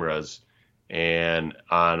cameras, and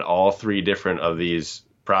on all 3 different of these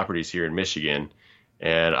properties here in Michigan,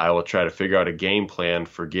 and I will try to figure out a game plan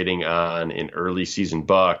for getting on an early season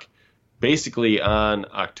buck, basically on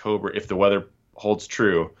October, if the weather holds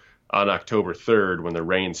true, on October 3rd when the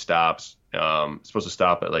rain stops. It's supposed to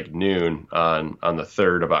stop at like noon on the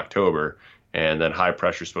 3rd of October, and then high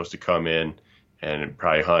pressure is supposed to come in and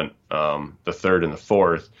probably hunt the 3rd and the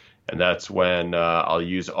 4th, and that's when I'll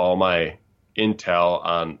use all my intel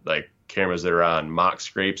on like cameras that are on mock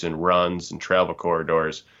scrapes and runs and travel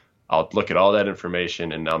corridors. I'll look at all that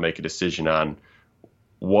information and I'll make a decision on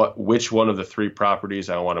which one of the 3 properties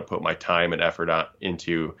I want to put my time and effort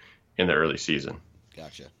into in the early season.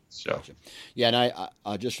 Gotcha. So, gotcha. Yeah, and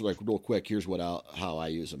I just like real quick. Here's how I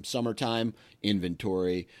use them: summertime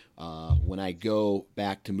inventory. When I go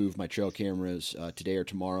back to move my trail cameras today or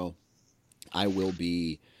tomorrow, I will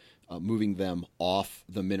be moving them off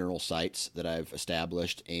the mineral sites that I've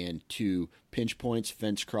established and to pinch points,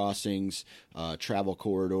 fence crossings, travel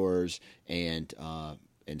corridors, and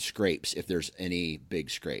scrapes if there's any big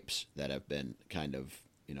scrapes that have been kind of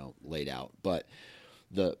laid out. But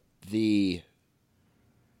the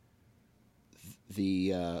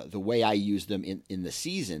way I use them in the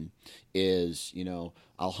season is,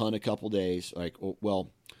 I'll hunt a couple days. Like,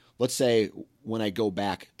 well, let's say when I go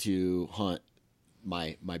back to hunt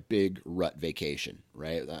my big rut vacation,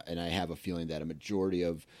 right? And I have a feeling that a majority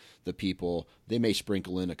of the people, they may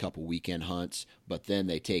sprinkle in a couple weekend hunts, but then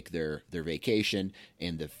they take their vacation,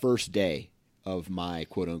 and the first day of my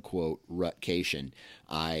quote unquote rutcation,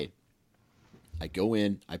 I go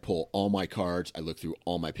in, I pull all my cards, I look through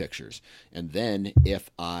all my pictures. And then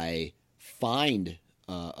if I find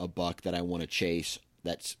a buck that I want to chase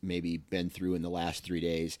that's maybe been through in the last 3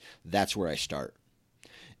 days, that's where I start.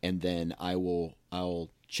 And then I'll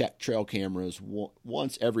check trail cameras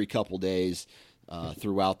once every couple days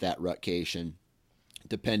throughout that rutcation,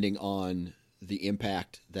 depending on the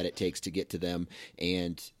impact that it takes to get to them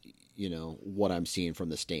and what I'm seeing from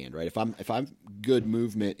the stand, right? If I'm good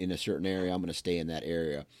movement in a certain area, I'm going to stay in that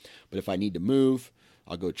area. But if I need to move,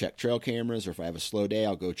 I'll go check trail cameras, or if I have a slow day,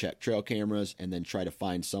 I'll go check trail cameras and then try to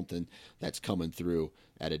find something that's coming through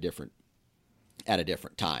at a different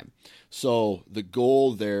time. So the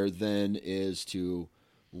goal there then is to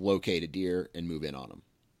locate a deer and move in on them.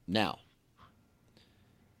 Now,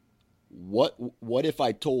 what if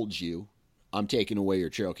I told you I'm taking away your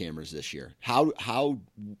trail cameras this year? How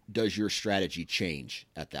does your strategy change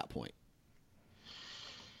at that point?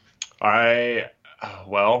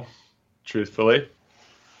 Well, truthfully,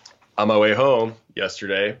 on my way home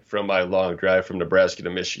yesterday from my long drive from Nebraska to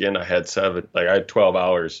Michigan, I had 12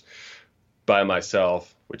 hours by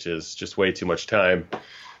myself, which is just way too much time.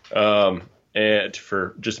 And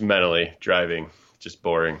for just mentally driving, just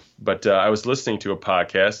boring. But I was listening to a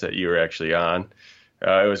podcast that you were actually on.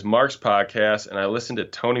 It was Mark's podcast, and I listened to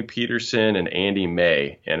Tony Peterson and Andy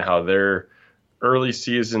May and how their early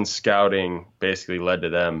season scouting basically led to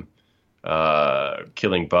them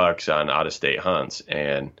killing bucks on out-of-state hunts.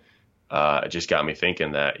 And it just got me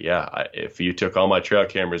thinking that, if you took all my trail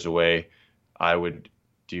cameras away, I would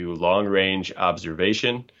do long-range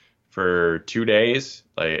observation for 2 days,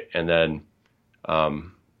 and then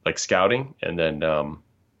scouting, and then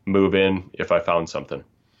move in if I found something.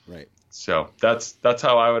 Right. So that's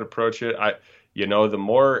how I would approach it. The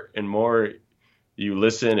more and more you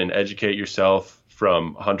listen and educate yourself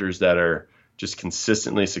from hunters that are just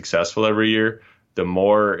consistently successful every year, the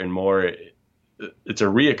more and more it's a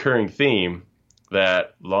reoccurring theme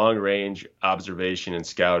that long range observation and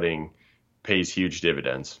scouting pays huge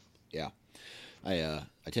dividends. Yeah. I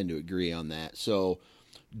tend to agree on that. So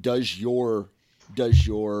does your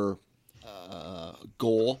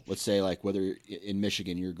goal, let's say, like whether in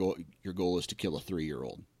Michigan your goal is to kill a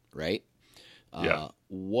 3-year-old, right? Yeah.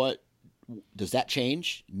 What does that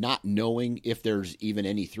change not knowing if there's even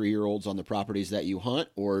any 3-year-olds on the properties that you hunt,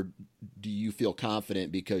 or do you feel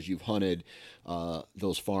confident because you've hunted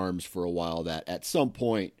those farms for a while that at some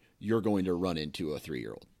point you're going to run into a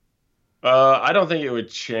 3-year-old? I don't think it would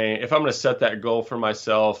change. If I'm going to set that goal for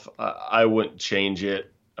myself, I wouldn't change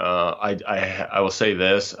it. I will say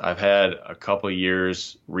this: I've had a couple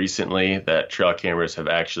years recently that trail cameras have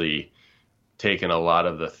actually taken a lot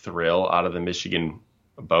of the thrill out of the Michigan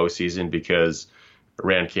bow season, because I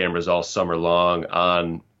ran cameras all summer long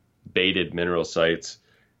on baited mineral sites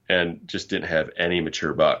and just didn't have any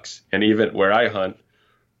mature bucks. And even where I hunt,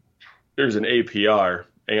 there's an APR,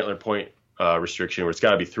 antler point restriction, where it's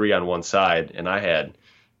got to be 3 on one side, and I had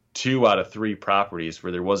 2 out of 3 properties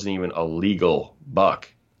where there wasn't even a legal buck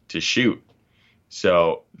to shoot.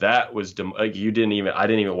 So that was like I didn't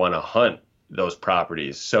even want to hunt those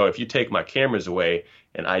properties. So if you take my cameras away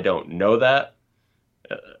and I don't know that,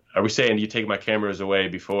 are we saying you take my cameras away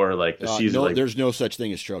before like the season? No, there's no such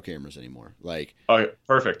thing as trail cameras anymore. Like, okay,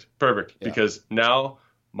 perfect. Yeah. Because now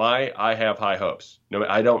I have high hopes. No,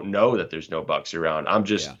 I don't know that there's no bucks around. I'm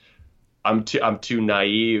too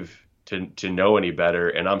naive to know any better,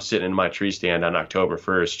 and I'm sitting in my tree stand on October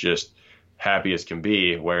 1st, just happy as can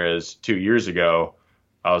be. Whereas 2 years ago,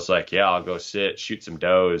 I was like, yeah, I'll go shoot some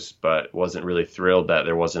does, but wasn't really thrilled that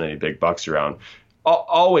there wasn't any big bucks around.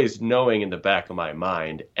 Always knowing in the back of my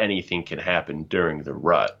mind anything can happen during the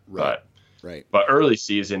rut. Right. But early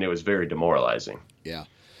season, it was very demoralizing. Yeah.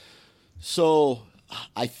 So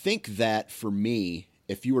I think that for me,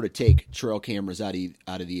 if you were to take trail cameras out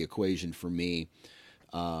of the equation for me,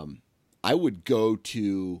 I would go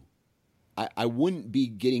to. I wouldn't be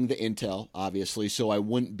getting the intel, obviously, so I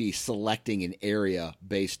wouldn't be selecting an area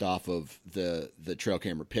based off of the trail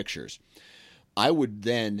camera pictures. I would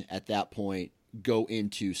then, at that point, go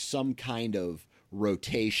into some kind of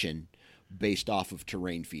rotation based off of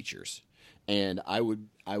terrain features. And I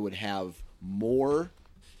would have more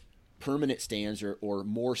permanent stands or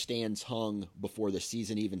more stands hung before the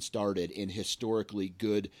season even started in historically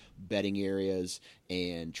good bedding areas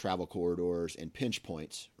and travel corridors and pinch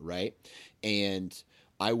points, right? And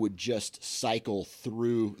I would just cycle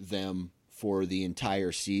through them for the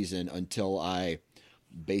entire season until I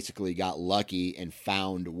basically got lucky and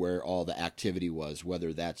found where all the activity was,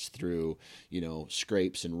 whether that's through,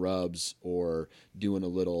 scrapes and rubs or doing a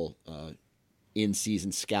little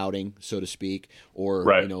in-season scouting, so to speak, or,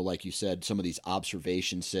 right. Like you said, some of these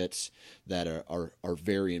observation sits that are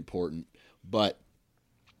very important. But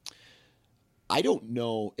I don't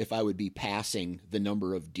know if I would be passing the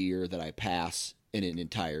number of deer that I pass in an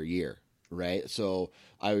entire year, right? So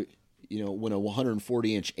when a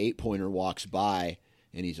 140-inch 8-pointer walks by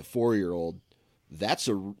and he's a 4-year-old, that's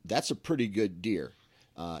a pretty good deer.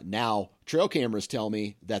 Now, trail cameras tell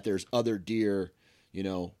me that there's other deer,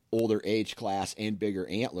 older age class and bigger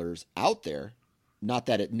antlers out there. Not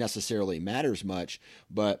that it necessarily matters much,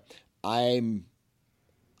 but I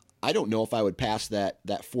don't know if I would pass that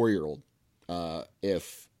 4-year-old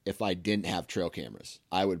if I didn't have trail cameras.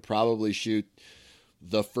 I would probably shoot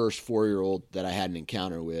the first 4-year-old that I had an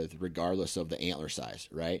encounter with, regardless of the antler size,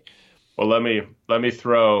 right? Well, let me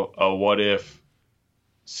throw a what if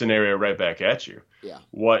scenario right back at you. Yeah.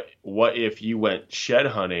 What if you went shed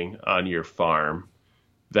hunting on your farm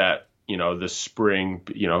that, this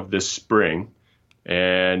spring,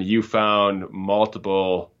 and you found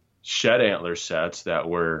multiple shed antler sets that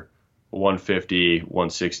were 150,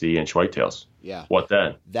 160 inch whitetails? Yeah. What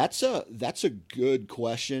then? That's a good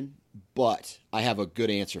question, but I have a good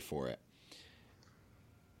answer for it.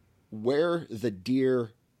 Where the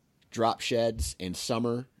deer drop sheds in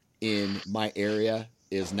summer in my area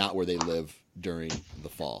is not where they live during the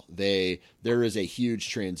fall. There is a huge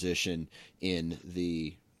transition in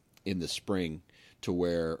the spring to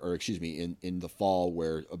where, or excuse me, in the fall,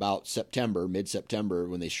 where about September, mid-September,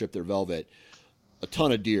 when they strip their velvet, a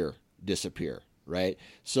ton of deer disappear, right?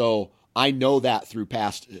 So I know that through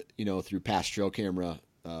past trail camera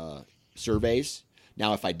surveys.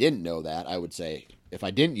 Now, if I didn't know that, I would say, if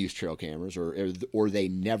I didn't use trail cameras or they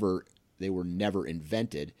were never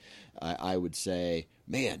invented, I would say,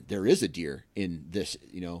 man, there is a deer in this,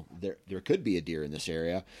 there could be a deer in this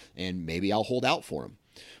area, and maybe I'll hold out for him.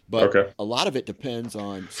 But okay. A lot of it depends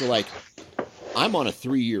on, so like I'm on a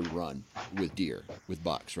 3-year run with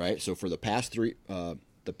bucks, right? So for the past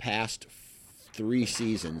three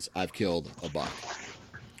seasons, I've killed a buck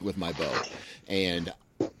with my bow, and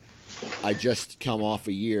I just come off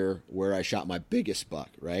a year where I shot my biggest buck,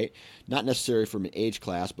 right? Not necessarily from an age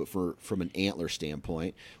class, but from an antler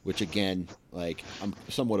standpoint, which again, like, I'm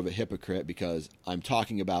somewhat of a hypocrite because I'm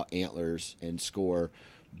talking about antlers and score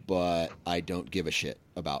but I don't give a shit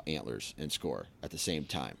about antlers and score at the same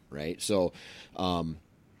time, right? So, I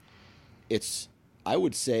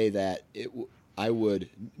would say that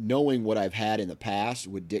knowing what I've had in the past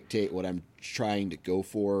would dictate what I'm trying to go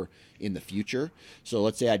for in the future. So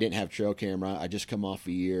let's say I didn't have trail camera. I just come off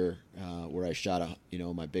a year where I shot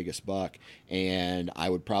my biggest buck, and I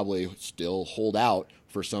would probably still hold out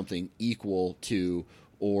for something equal to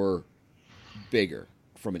or bigger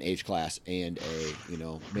from an age class, and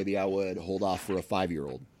maybe I would hold off for a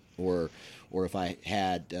 5-year-old, or if I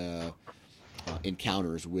had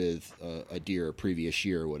encounters with a deer previous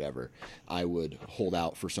year or whatever, I would hold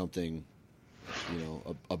out for something,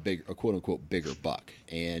 a quote unquote bigger buck.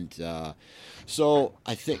 And so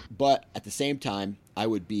I think, but at the same time, I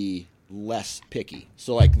would be less picky.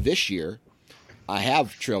 So like this year, I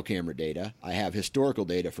have trail camera data. I have historical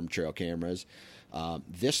data from trail cameras.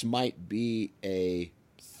 This might be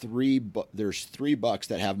there's 3 bucks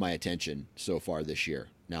that have my attention so far this year.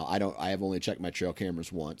 Now I have only checked my trail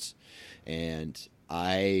cameras once, and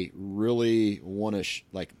I really want to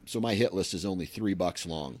so my hit list is only 3 bucks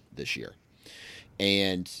long this year,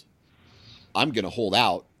 and I'm going to hold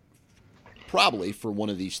out probably for one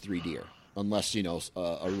of these 3 deer, unless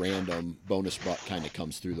a random bonus buck kind of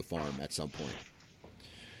comes through the farm at some point.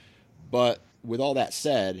 But with all that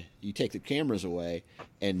said, you take the cameras away,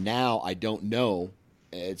 and now I don't know.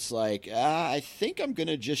 It's like, I think I'm going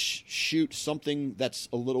to just shoot something that's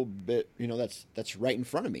a little bit, that's right in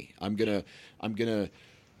front of me. I'm going to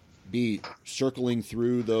be circling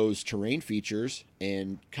through those terrain features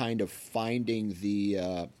and kind of finding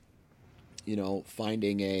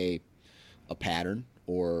finding a pattern,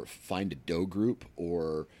 or find a doe group,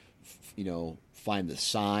 or, find the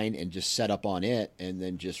sign and just set up on it, and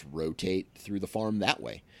then just rotate through the farm that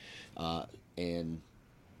way.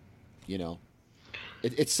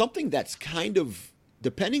 It's something that's kind of,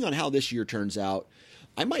 depending on how this year turns out,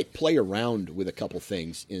 I might play around with a couple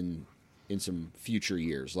things in some future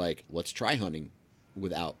years. Like, let's try hunting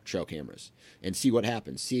without trail cameras and see what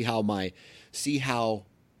happens. See how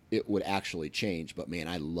it would actually change. But man,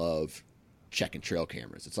 I love checking trail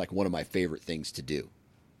cameras. It's like one of my favorite things to do.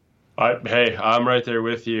 Hey, I'm right there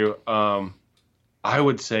with you. I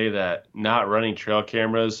would say that not running trail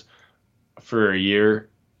cameras for a year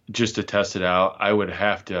just to test it out, I would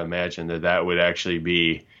have to imagine that would actually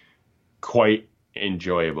be quite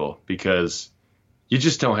enjoyable, because you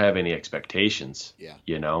just don't have any expectations. Yeah.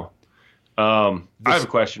 I have a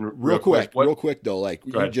question real quick though. Like,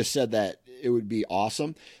 Go you ahead. just said that it would be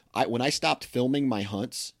awesome. When I stopped filming my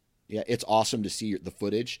hunts, yeah, it's awesome to see the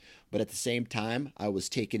footage, but at the same time, I was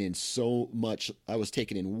taking in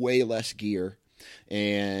way less gear,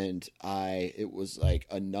 and it was like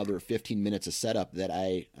another 15 minutes of setup that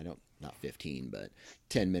not 15, but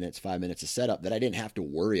 10 minutes, 5 minutes of setup that I didn't have to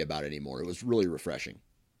worry about anymore. It was really refreshing.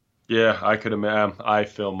 Yeah, I could imagine. I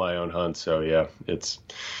film my own hunts, so yeah,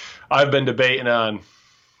 I've been debating on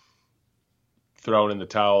throwing in the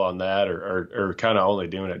towel on that, or kind of only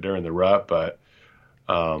doing it during the rut, but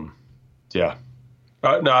yeah.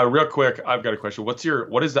 No, real quick, I've got a question.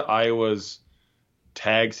 What is the Iowa's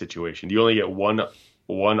tag situation? Do you only get one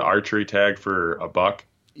archery tag for a buck?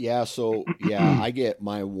 Yeah, so I get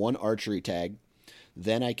my one archery tag.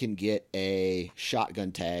 Then I can get a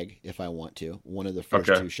shotgun tag if I want to, one of the first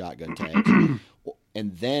 2 shotgun tags.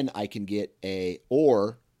 And then I can get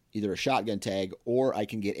either a shotgun tag, or I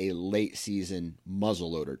can get a late season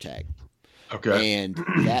muzzleloader tag. Okay. And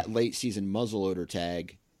that late season muzzleloader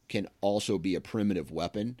tag can also be a primitive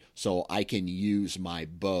weapon, so I can use my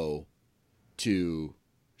bow to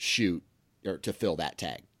shoot or to fill that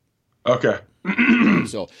tag. Okay.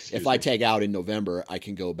 So if I tag out in November, I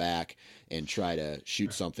can go back and try to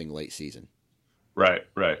shoot something late season. Right.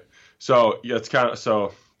 So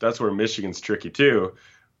that's where Michigan's tricky too.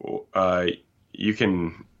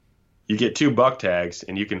 You get 2 buck tags,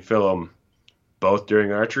 and you can fill them both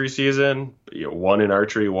during archery season. One in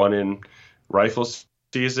archery, one in rifle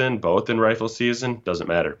season, both in rifle season. Doesn't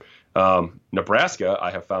matter. Nebraska,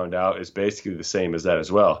 I have found out, is basically the same as that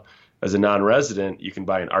as well. As a non-resident, you can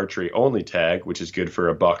buy an archery-only tag, which is good for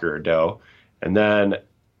a buck or a doe. And then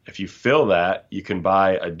if you fill that, you can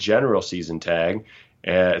buy a general season tag.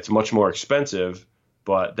 And it's much more expensive,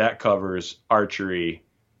 but that covers archery,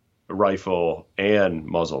 rifle, and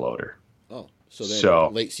muzzleloader. Oh, so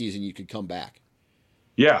then late season you could come back.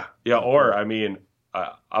 Yeah. Or, I mean,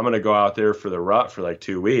 I'm going to go out there for the rut for like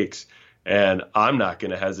 2 weeks, and I'm not going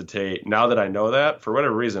to hesitate. Now that I know that, for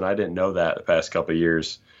whatever reason, I didn't know that the past couple of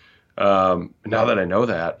years. Now that I know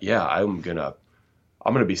that, yeah, I'm gonna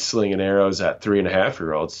be slinging arrows at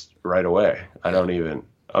 3.5-year-olds right away. I don't even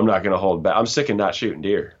I'm not going to hold back. I'm sick of not shooting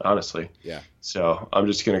deer, honestly. Yeah. So I'm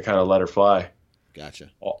just going to kind of let her fly. Gotcha.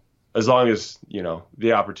 As long as,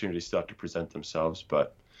 the opportunities still have to present themselves.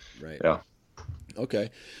 But Right. yeah.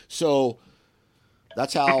 Okay. So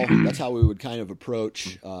that's how we would kind of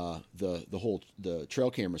approach the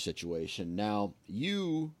trail camera situation. Now,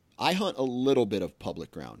 I hunt a little bit of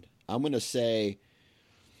public ground. I'm going to say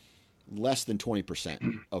less than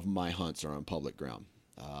 20% of my hunts are on public ground.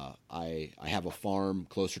 I have a farm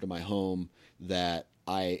closer to my home that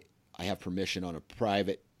I have permission on a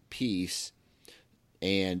private piece,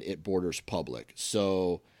 and it borders public.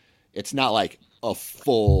 So it's not like a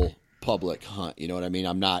full public hunt. You know what I mean?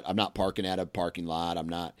 I'm not parking at a parking lot.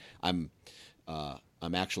 I'm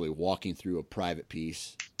actually walking through a private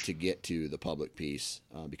piece to get to the public piece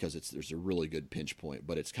because there's a really good pinch point,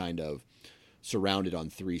 but it's kind of surrounded on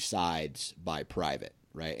three sides by private,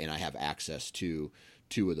 right? And I have access to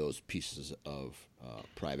two of those pieces of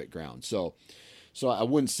private ground. So I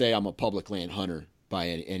wouldn't say I'm a public land hunter by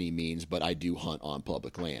any means, but I do hunt on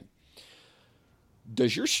public land.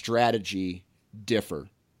 Does your strategy differ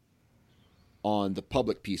on the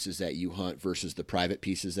public pieces that you hunt versus the private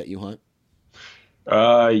pieces that you hunt?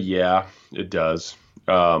 Yeah, it does.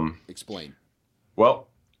 Explain. Well,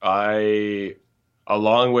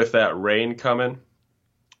 along with that rain coming,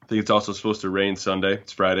 I think it's also supposed to rain Sunday.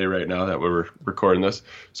 It's Friday right now that we're recording this.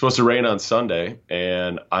 It's supposed to rain on Sunday,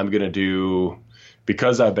 and I'm going to do,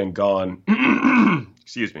 because I've been gone,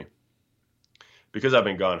 excuse me, because I've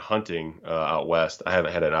been gone hunting out west, I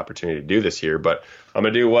haven't had an opportunity to do this here, but I'm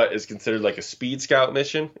going to do what is considered like a speed scout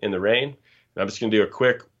mission in the rain. And I'm just going to do a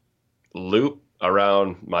quick loop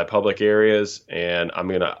around my public areas, and I'm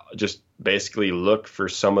going to just basically look for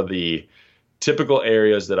some of the typical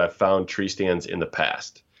areas that I've found tree stands in the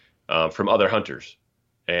past from other hunters.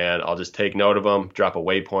 And I'll just take note of them, drop a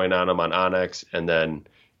waypoint on them on onX, and then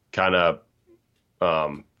kind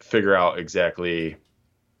of figure out exactly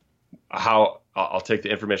how I'll take the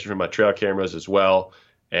information from my trail cameras as well,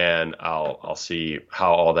 and I'll see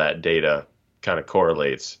how all that data kind of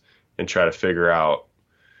correlates and try to figure out,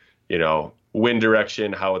 wind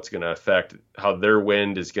direction, how it's going to affect, how their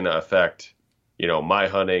wind is going to affect, my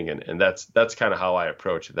hunting. And that's kind of how I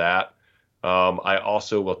approach that. I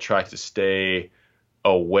also will try to stay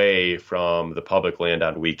away from the public land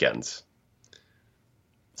on weekends.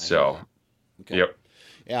 So, okay. Yep.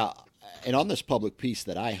 Yeah. And on this public piece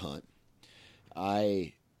that I hunt,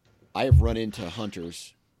 I have run into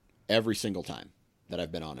hunters every single time that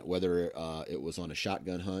I've been on it, whether it was on a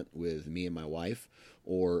shotgun hunt with me and my wife,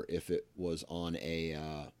 or if it was on a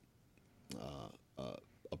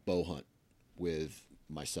bow hunt with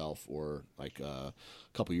myself, or like a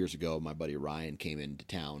couple years ago, my buddy Ryan came into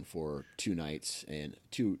town for 2 nights and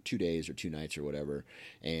 2 days or 2 nights or whatever,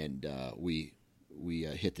 and we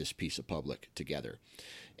hit this piece of public together,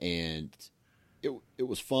 and it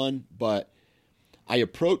was fun. But I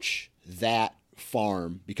approach that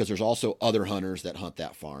farm because there's also other hunters that hunt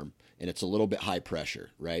that farm, and it's a little bit high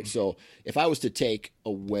pressure, right? So if I was to take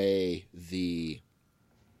away the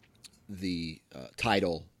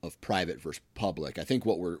title of private versus public, I think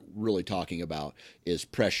what we're really talking about is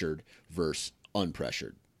pressured versus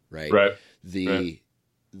unpressured, right? Right.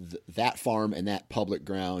 That farm and that public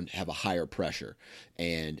ground have a higher pressure,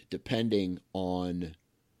 and depending on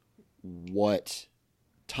what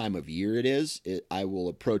time of year it is, I will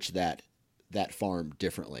approach that farm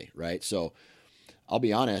differently, right? So I'll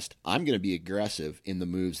be honest, I'm going to be aggressive in the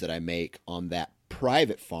moves that I make on that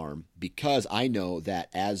private farm, because I know that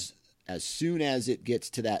as soon as it gets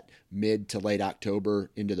to that mid to late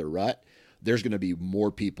October into the rut, there's going to be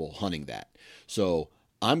more people hunting that. So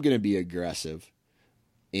I'm going to be aggressive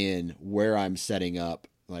in where I'm setting up,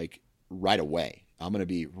 like right away. I'm going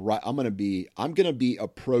to be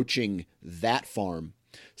approaching that farm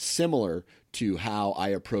similar to how I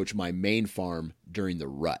approach my main farm during the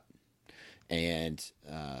rut. And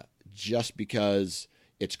just because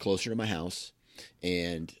it's closer to my house,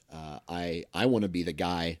 and I want to be the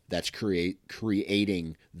guy that's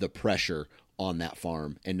creating the pressure on that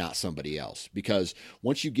farm and not somebody else. Because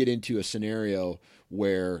once you get into a scenario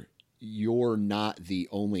where you're not the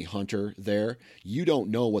only hunter there, you don't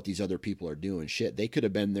know what these other people are doing. Shit, they could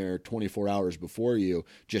have been there 24 hours before you,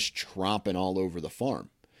 just tromping all over the farm.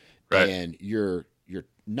 Right. And you're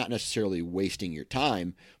not necessarily wasting your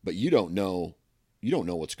time, but you don't know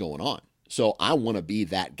what's going on. So I want to be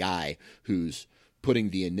that guy who's putting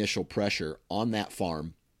the initial pressure on that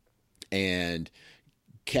farm and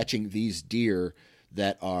catching these deer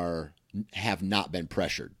that have not been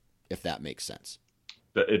pressured, if that makes sense.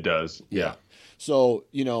 It does. Yeah. So,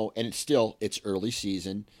 and it's early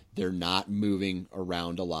season. They're not moving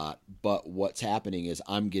around a lot, but what's happening is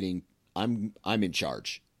I'm in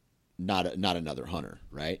charge, not another hunter,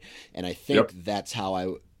 right? And I think that's how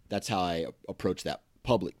I approach that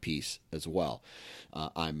public piece as well.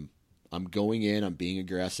 I'm going in, I'm being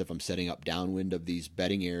aggressive, I'm setting up downwind of these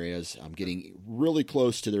bedding areas. I'm getting really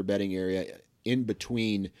close to their bedding area in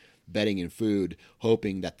between bedding and food,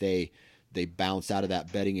 hoping that they bounce out of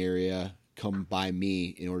that bedding area, come by me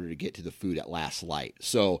in order to get to the food at last light.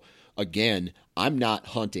 So again, I'm not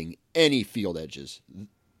hunting any field edges.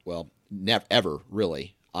 Well, never, ever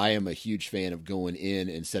really. I am a huge fan of going in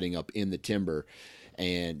and setting up in the timber,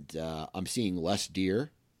 and I'm seeing less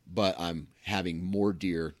deer, but I'm having more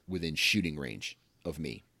deer within shooting range of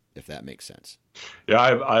me, if that makes sense. Yeah,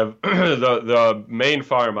 I've the main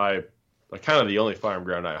farm kind of the only farm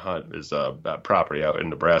ground I hunt is that property out in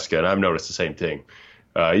Nebraska, and I've noticed the same thing.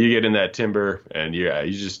 You get in that timber, and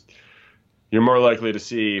you're more likely to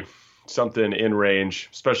see something in range,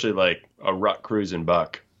 especially like a rut cruising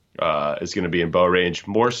buck is going to be in bow range,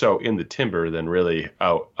 more so in the timber than really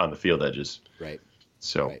out on the field edges. Right.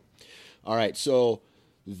 So, right. All right. So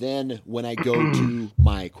then when I go to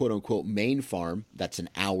my quote unquote main farm, that's an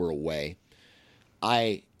hour away,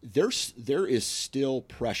 there is still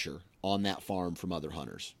pressure on that farm from other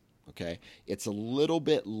hunters. Okay. It's a little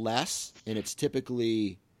bit less, and it's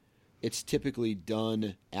typically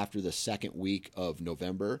done after the second week of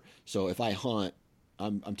November. So if I hunt,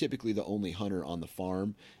 I'm typically the only hunter on the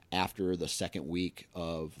farm after the second week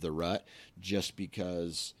of the rut, just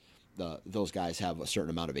because those guys have a certain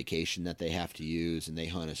amount of vacation that they have to use, and they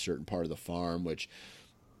hunt a certain part of the farm, which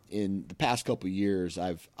in the past couple of years,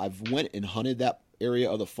 I've went and hunted that area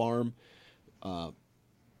of the farm,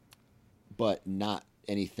 but not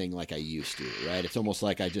anything like I used to, right? It's almost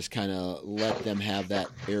like I just kind of let them have that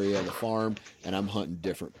area of the farm, and I'm hunting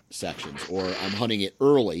different sections, or I'm hunting it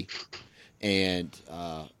early, and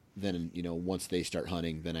then once they start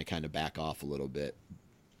hunting, then I kind of back off a little bit.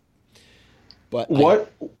 But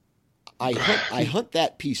I hunt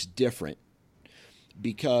that piece different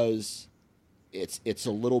because it's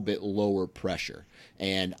a little bit lower pressure,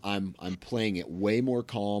 and I'm playing it way more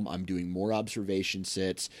calm. I'm doing more observation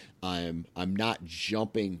sits. I'm not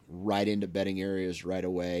jumping right into bedding areas right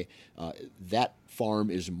away. That farm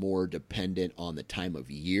is more dependent on the time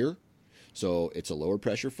of year, so it's a lower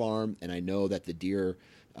pressure farm, and I know that the deer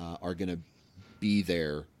are going to be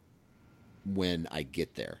there when I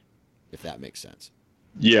get there, if that makes sense.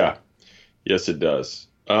 Yeah. Yes, it does.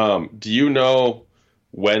 Do you know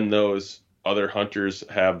when those other hunters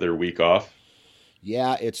have their week off?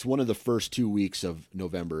 Yeah, it's one of the first 2 weeks of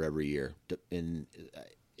November every year, and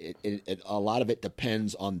a lot of it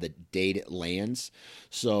depends on the date it lands.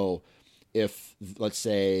 So, if let's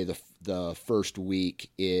say the first week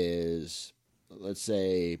is, let's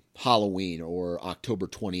say, Halloween, or October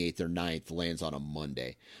 28th or 9th lands on a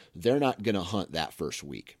Monday, they're not going to hunt that first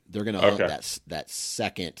week. They're going to hunt that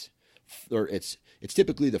second, or it's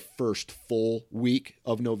typically the first full week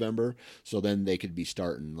of November. So then they could be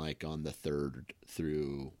starting like on the 3rd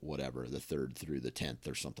through whatever, the 3rd through the 10th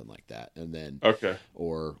or something like that. And then,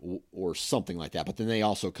 or something like that. But then they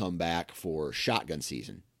also come back for shotgun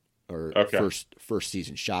season, or first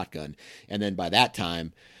season shotgun. And then by that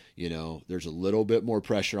time, there's a little bit more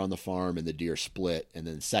pressure on the farm, and the deer split. And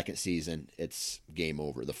then second season, it's game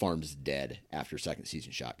over. The farm's dead after second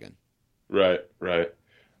season shotgun. Right.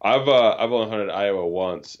 I've only hunted Iowa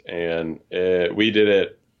once, and we did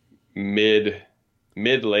it mid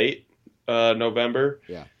late November.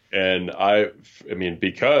 Yeah. And I mean,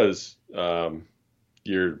 because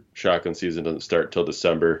your shotgun season doesn't start till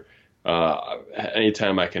December,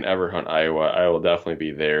 anytime I can ever hunt Iowa, I will definitely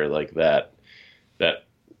be there, like that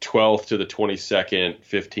 12th to the 22nd,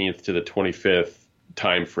 15th to the 25th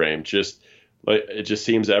time frame. Just like, it just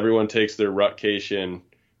seems everyone takes their rutcation,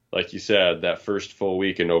 like you said, that first full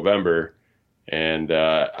week in November. And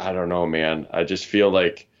I don't know, man. I just feel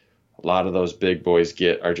like a lot of those big boys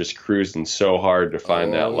are just cruising so hard to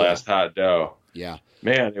find that last hot doe. Yeah.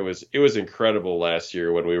 Man, it was incredible last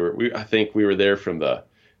year when I think we were there from the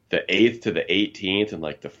 8th to the 18th, and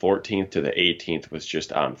like the 14th to the 18th was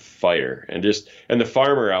just on fire. And the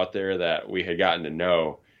farmer out there that we had gotten to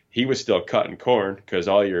know, he was still cutting corn, because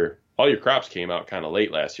all your crops came out kind of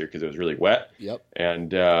late last year because it was really wet. Yep.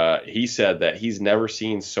 And he said that he's never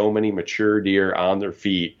seen so many mature deer on their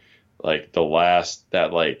feet like that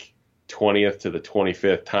 20th to the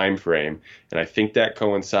 25th time frame. And I think that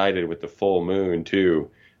coincided with the full moon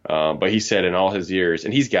too. But he said in all his years,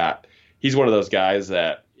 and he's one of those guys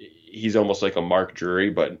that he's almost like a Mark Drury,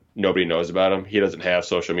 but nobody knows about him. He doesn't have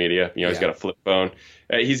social media. He's got a flip phone.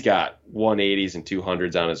 He's got 180s and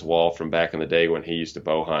 200s on his wall from back in the day when he used to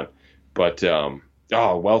bow hunt. But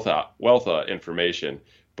wealth of information.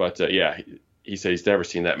 But he said he's never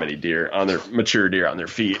seen that many mature deer on their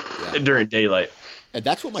feet during daylight. And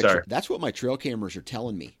that's what my trail cameras are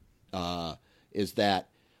telling me. Is that,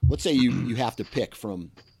 let's say you have to pick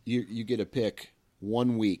from, you get to pick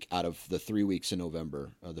 1 week out of the 3 weeks in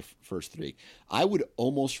November, the first 3. I would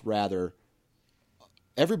almost rather,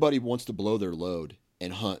 everybody wants to blow their load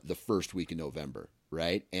and hunt the first week in November,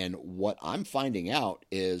 right? And what I'm finding out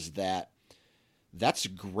is that that's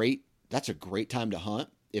great. That's a great time to hunt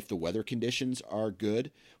if the weather conditions are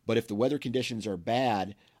good. But if the weather conditions are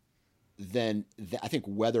bad, then I think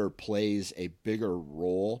weather plays a bigger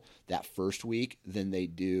role that first week than they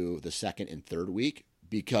do the second and third week,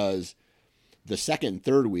 because the second and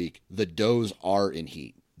third week, the does are in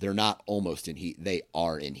heat. They're not almost in heat. They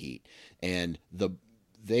are in heat. And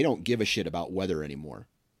they don't give a shit about weather anymore,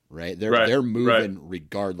 right? They're moving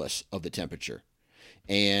regardless of the temperature.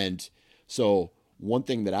 And so one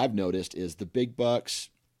thing that I've noticed is the big bucks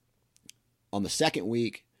on the second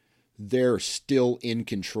week, they're still in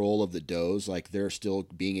control of the does. Like, they're still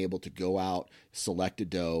being able to go out, select a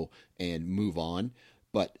doe, and move on.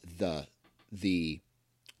 But the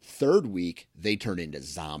third week, they turn into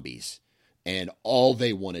zombies, and all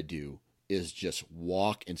they want to do is just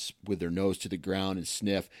walk and with their nose to the ground and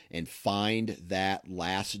sniff and find that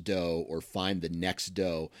last doe or find the next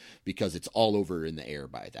doe, because it's all over in the air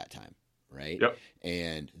by that time. Right. Yep.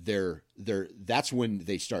 And that's when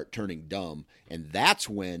they start turning dumb. And that's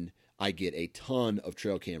when I get a ton of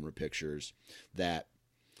trail camera pictures that,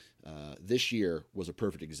 this year was a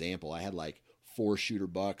perfect example. I had like 4 shooter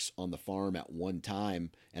bucks on the farm at one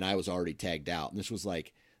time, and I was already tagged out. And this was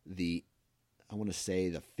like I want to say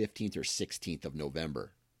the 15th or 16th of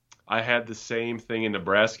November. I had the same thing in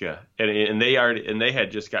Nebraska, and they had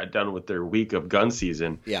just got done with their week of gun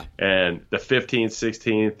season. Yeah. And the 15th,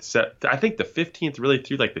 16th, I think the 15th really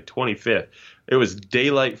through like the 25th, it was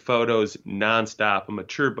daylight photos nonstop of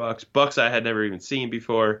mature bucks I had never even seen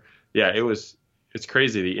before. Yeah, it's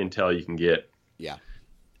crazy the intel you can get. Yeah.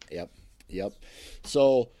 Yep.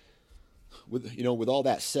 So with all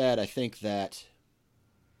that said, I think that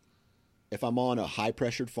if I'm on a high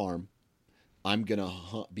pressured farm, I'm going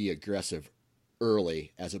to be aggressive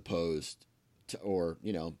early as opposed to,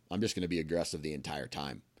 I'm just going to be aggressive the entire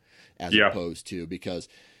time as opposed to, because,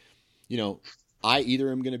 I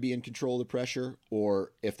either am going to be in control of the pressure,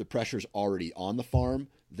 or if the pressure's already on the farm,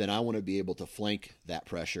 then I want to be able to flank that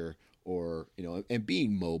pressure, or, and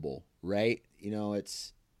being mobile, right? You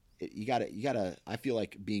gotta, I feel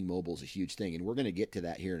like being mobile is a huge thing, and we're going to get to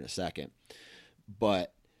that here in a second.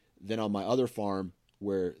 But then on my other farm,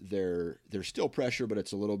 where there's still pressure, but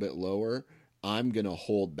it's a little bit lower, I'm going to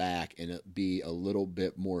hold back and be a little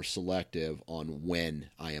bit more selective on when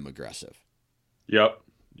I am aggressive. Yep.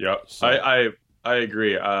 So, I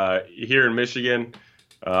agree. Here in Michigan,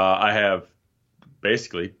 I have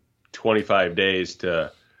basically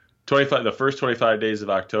the first 25 days of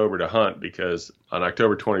October to hunt, because on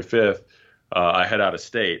October 25th, I head out of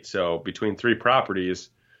state. So between 3 properties,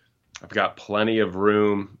 I've got plenty of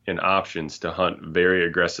room and options to hunt very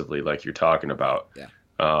aggressively, like you're talking about. Yeah.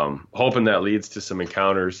 Hoping that leads to some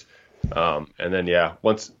encounters. And then,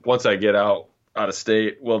 once I get out of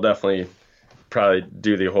state, we'll definitely probably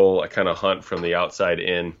do the whole kind of hunt from the outside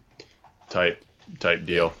in type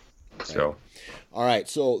deal. Okay. So, all right.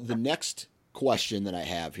 So the next question that I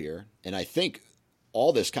have here, and I think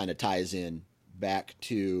all this kind of ties in back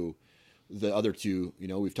to the other two,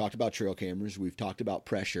 we've talked about trail cameras, we've talked about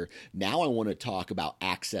pressure. Now I want to talk about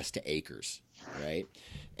access to acres, right?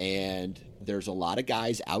 And there's a lot of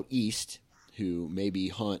guys out east who maybe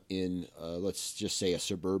hunt in, let's just say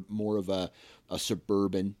more of a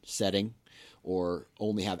suburban setting, or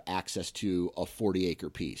only have access to a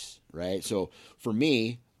 40-acre piece, right? So for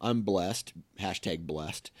me, I'm blessed,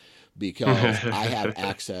 #blessed, because I have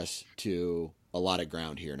access to a lot of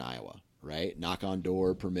ground here in Iowa. Right? Knock on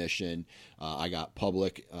door permission. I got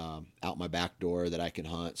public out my back door that I can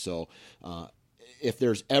hunt. So if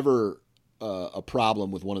there's ever a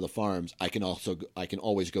problem with one of the farms, I can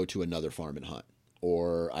always go to another farm and hunt,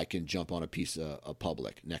 or I can jump on a piece of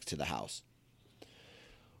public next to the house.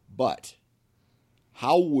 But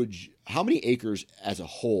how many acres as a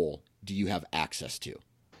whole do you have access to?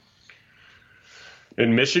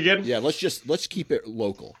 In Michigan? Yeah, let's keep it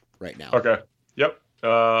local right now. Okay. Yep.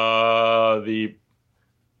 Sorry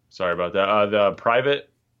about that. The private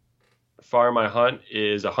farm I hunt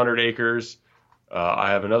is 100 acres. I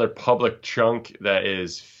have another public chunk that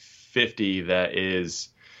is 50 that is,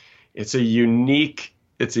 it's a unique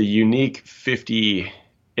 50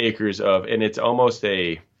 acres of, and it's almost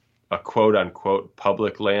a quote unquote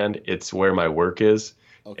public land. It's where my work is.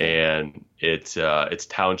 Okay. And it's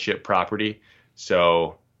township property.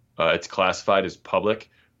 So it's classified as public,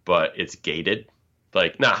 but it's gated,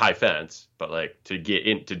 like not high fence, but like to get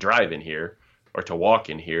in, to drive in here or to walk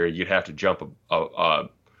in here, you'd have to jump a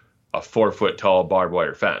 4 foot tall barbed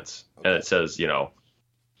wire fence. Okay. And it says,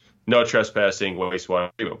 no trespassing,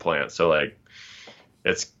 wastewater treatment plant. So like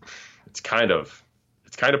it's kind of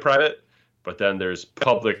private, but then there's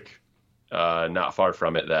public not far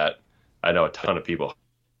from it that I know a ton of people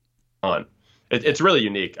on. It's really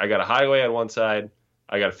unique. I got a highway on one side,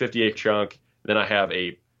 I got a 50-acre chunk, then I have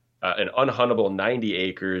an unhuntable 90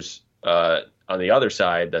 acres on the other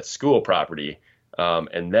side that's school property,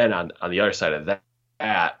 and then on the other side of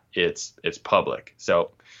that it's public.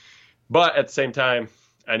 So, but at the same time,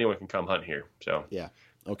 anyone can come hunt here. So Yeah.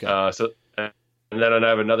 Okay. And then I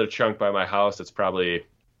have another chunk by my house that's probably,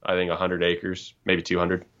 I think, 100 acres, maybe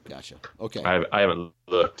 200. Gotcha. Okay. I haven't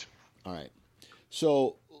looked. All right.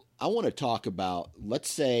 So I want to talk about,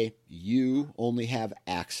 let's say you only have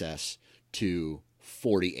access to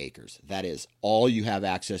 40 acres. That is all you have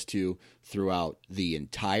access to throughout the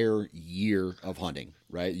entire year of hunting,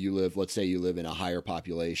 right? Let's say you live in a higher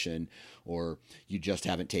population, or you just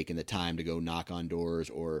haven't taken the time to go knock on doors,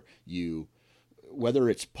 or whether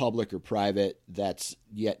it's public or private, that's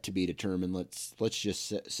yet to be determined. Let's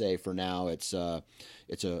just say for now it's a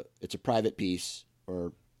private piece,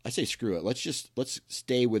 or I say screw it. Let's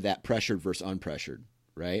stay with that pressured versus unpressured,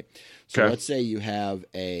 right? So Okay. let's say you have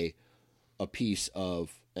a piece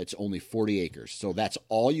of, it's only 40 acres. So that's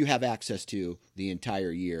all you have access to the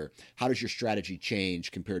entire year. How does your strategy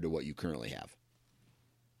change compared to what you currently have?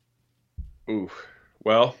 Ooh.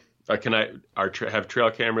 Well, have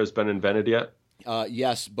trail cameras been invented yet?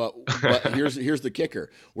 Yes, but here's the kicker.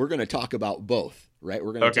 We're going to talk about both, right?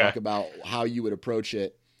 We're going to talk about how you would approach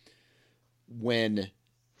it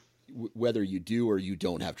whether you do or you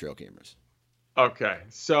don't have trail cameras. Okay.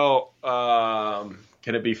 So,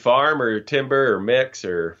 can it be farm or timber or mix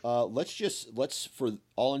or? Let's for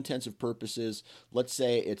all intents and purposes, let's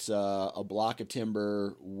say it's a block of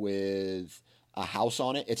timber with a house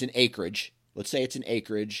on it. It's an acreage. Let's say it's an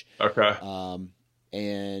acreage. Okay.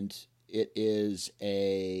 And it's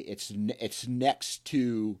next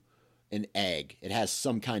to an egg. It has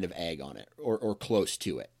some kind of egg on it, or close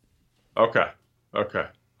to it. Okay.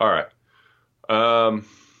 All right.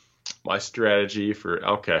 My strategy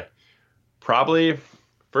probably,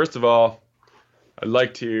 first of all, I'd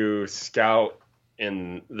like to scout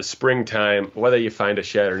in the springtime, whether you find a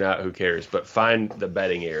shed or not, who cares, but find the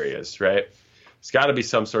bedding areas, right? It's got to be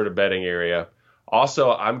some sort of bedding area.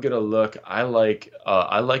 Also, I'm going to look, I like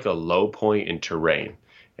a low point in terrain,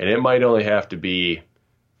 and it might only have to be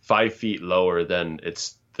 5 feet lower than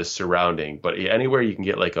it's the surrounding, but anywhere you can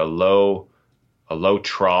get like a low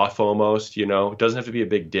trough almost, it doesn't have to be a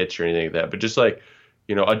big ditch or anything like that, but just like,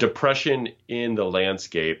 a depression in the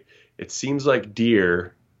landscape. It seems like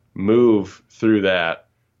deer move through that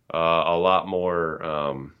a lot more.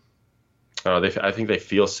 I think they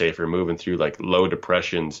feel safer moving through like low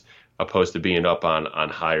depressions opposed to being up on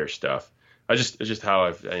higher stuff. It's just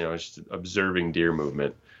how just observing deer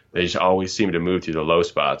movement. They just always seem to move through the low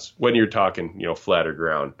spots when you're talking, flatter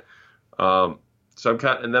ground. So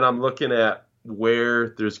and then I'm looking at where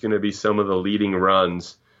there's going to be some of the leading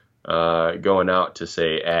runs going out to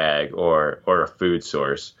say ag or a food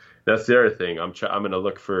source. That's the other thing. I'm going to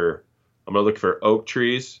look for oak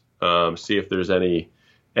trees, see if there's any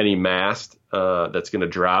mast that's going to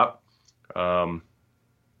drop.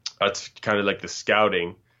 That's kind of like the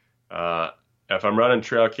scouting. If I'm running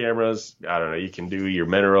trail cameras, I don't know, you can do your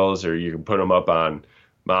minerals, or you can put them up on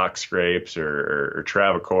mock scrapes or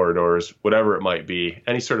travel corridors, whatever it might be.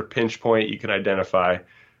 Any sort of pinch point you can identify.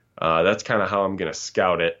 That's kind of how I'm going to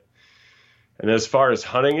scout it. And as far as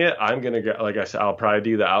hunting it, I'm going to go, like I said, I'll probably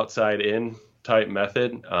do the outside in type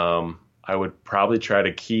method. I would probably try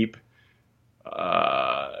to keep,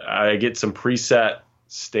 I get some preset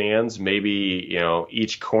stands, maybe,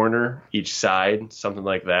 each corner, each side, something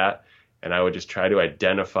like that. And I would just try to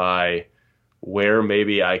identify where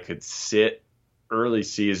maybe I could sit early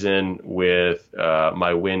season with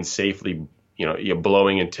my wind safely,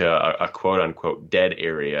 blowing into a quote unquote dead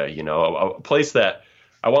area, a place that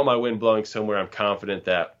I want my wind blowing somewhere I'm confident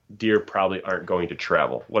that deer probably aren't going to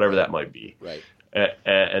travel, whatever that might be. Right.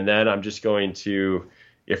 And then I'm just going to,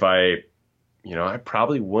 I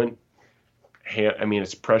probably wouldn't,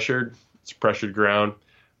 it's pressured ground.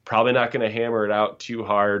 Probably not going to hammer it out too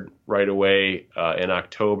hard right away in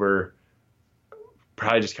October.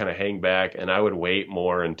 Probably just kind of hang back, and I would wait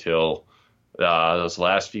more until those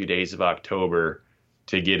last few days of October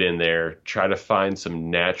to get in there. Try to find some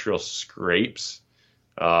natural scrapes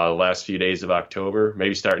last few days of October,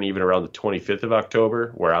 maybe starting even around the 25th of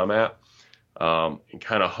October where I'm at, and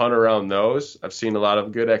kind of hunt around those. I've seen a lot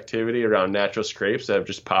of good activity around natural scrapes that have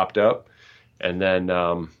just popped up. And then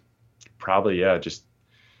just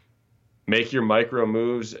make your micro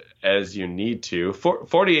moves as you need to.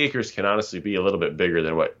 40 acres can honestly be a little bit bigger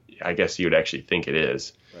than what I guess you would actually think it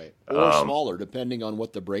is. Right. Or smaller, depending on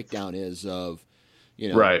what the breakdown is of,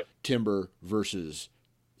 right. timber versus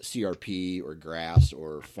CRP or grass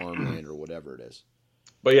or farmland or whatever it is.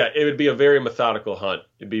 But yeah, it would be a very methodical hunt.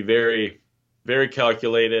 It'd be very, very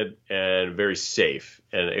calculated and very safe.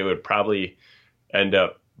 And it would probably end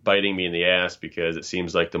up biting me in the ass because it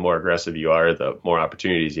seems like the more aggressive you are, the more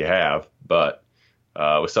opportunities you have. But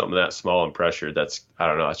with something that small and pressured, that's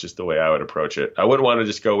just the way I would approach it. I wouldn't want to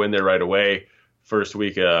just go in there right away first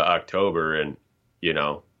week of October and,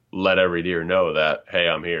 let every deer know that, hey,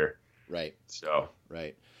 I'm here. Right. So.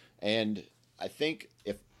 Right. And I think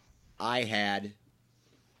if I had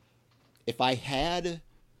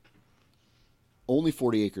only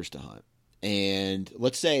 40 acres to hunt, and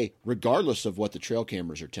let's say, regardless of what the trail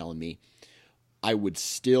cameras are telling me, I would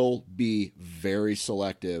still be very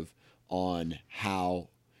selective on how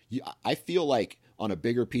I feel like on a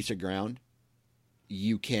bigger piece of ground,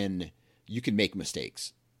 you can make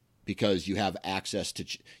mistakes because you have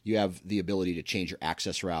you have the ability to change your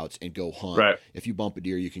access routes and go hunt. Right. If you bump a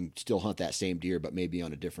deer, you can still hunt that same deer, but maybe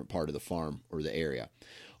on a different part of the farm or the area.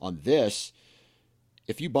 On this,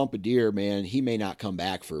 if you bump a deer, man, he may not come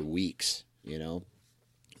back for weeks.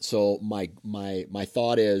 So my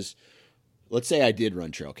thought is, let's say I did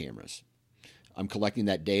run trail cameras. I'm collecting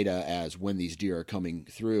that data as when these deer are coming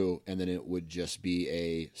through, and then it would just be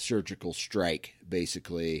a surgical strike,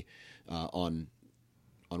 basically, on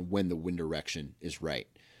when the wind direction is right.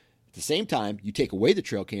 At the same time, you take away the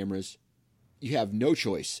trail cameras, you have no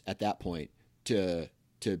choice at that point to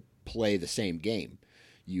play the same game.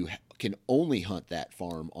 You can only hunt that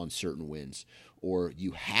farm on certain winds, or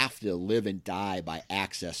you have to live and die by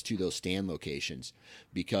access to those stand locations,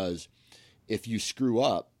 because if you screw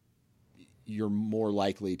up, you're more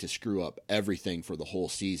likely to screw up everything for the whole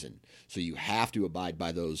season. So you have to abide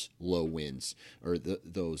by those low winds or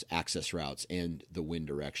those access routes and the wind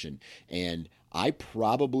direction. And I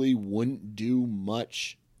probably wouldn't do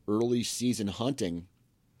much early season hunting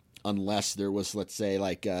unless there was, let's say,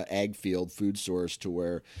 like a ag field food source to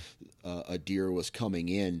where a deer was coming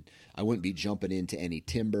in. I wouldn't be jumping into any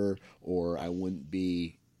timber, or I wouldn't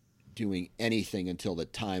be doing anything until the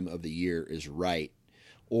time of the year is right.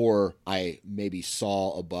 Or I maybe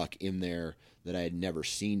saw a buck in there that I had never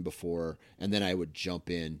seen before, and then I would jump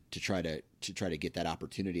in to try to get that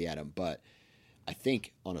opportunity at him. But I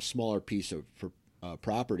think on a smaller piece of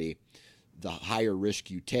property, the higher risk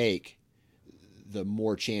you take, the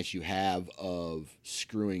more chance you have of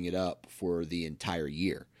screwing it up for the entire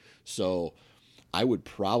year. So I would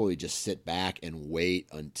probably just sit back and wait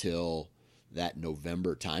until that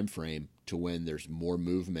November timeframe, to when there's more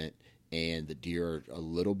movement and the deer are a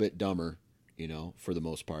little bit dumber, for the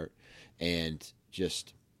most part, and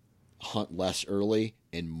just hunt less early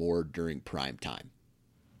and more during prime time.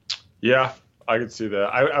 Yeah, I could see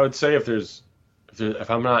that. I would say if I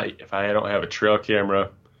don't have a trail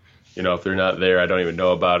camera, if they're not there, I don't even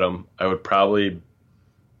know about them, I would probably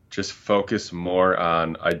just focus more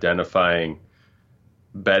on identifying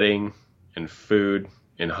bedding and food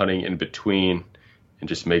and hunting in between, and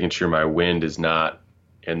just making sure my wind is not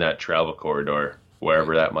in that travel corridor,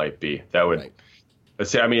 wherever that might be. That would,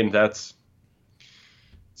 let's say, it's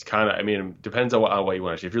kind of, it depends on what you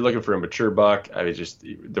want to see. If you're looking for a mature buck,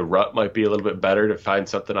 the rut might be a little bit better to find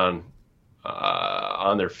something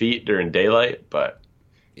on their feet during daylight. But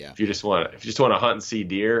yeah, if you just want to hunt and see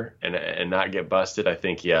deer and not get busted, I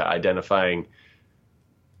think, identifying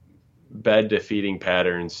bed to feeding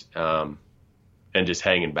patterns, and just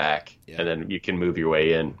hanging back, and then you can move your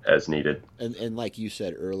way in as needed. And like you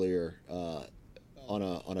said earlier,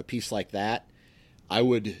 on a piece like that, I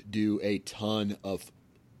would do a ton of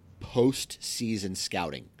post-season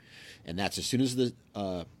scouting, and that's as soon as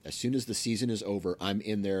the season is over, I'm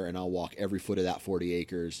in there and I'll walk every foot of that 40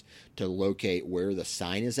 acres to locate where the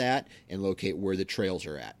sign is at and locate where the trails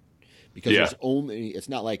are at, because it's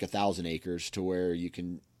not like 1,000 acres to where you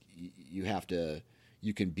can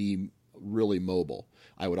be really mobile.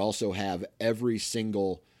 I would also have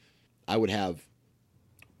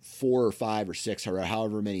 4 or 5 or 6 or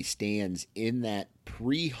however many stands in that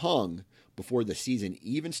pre-hung before the season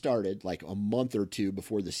even started, like a month or two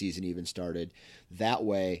before the season even started. That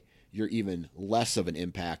way you're even less of an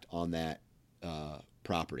impact on that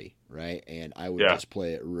property, right? And I would just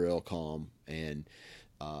play it real calm and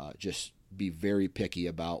just be very picky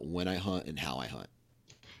about when I hunt and how I hunt.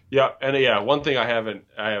 Yeah, and one thing I haven't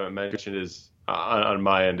mentioned is on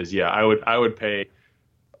my end is I would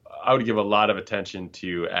give a lot of attention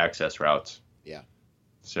to access routes. Yeah.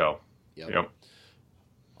 So. Yep.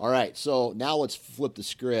 All right, so now let's flip the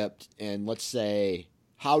script and let's say,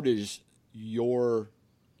 how does your,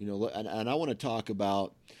 and I want to talk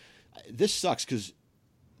about, this sucks because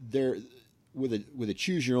there, with a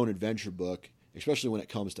choose your own adventure book, especially when it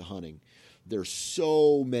comes to hunting, there's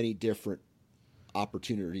so many different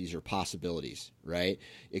opportunities or possibilities, right?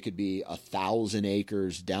 It could be 1,000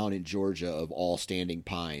 acres down in Georgia of all standing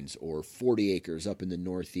pines, or 40 acres up in the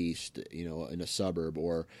Northeast, in a suburb,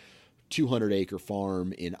 or 200-acre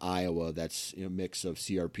farm in Iowa that's a mix of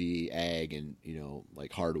CRP, ag, and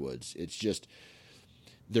like hardwoods. It's just,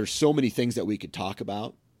 there's so many things that we could talk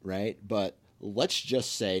about, right? But let's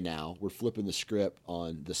just say now we're flipping the script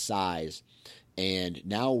on the size, and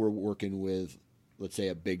now we're working with, let's say,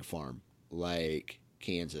 a big farm like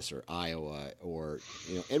Kansas or Iowa or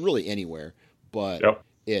and really anywhere, but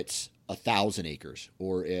it's 1,000 acres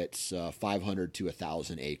or it's 500 to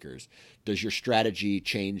 1,000 acres. Does your strategy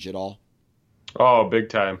change at all? Oh, big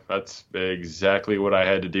time. That's exactly what I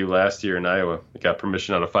had to do last year in Iowa. I got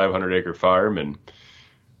permission on a 500-acre farm and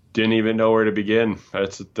didn't even know where to begin.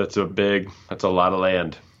 That's a lot of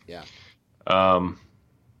land. Yeah.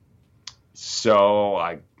 So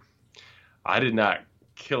I did not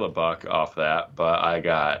kill a buck off that, but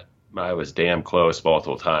I was damn close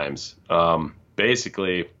multiple times.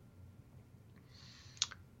 Basically,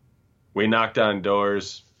 we knocked on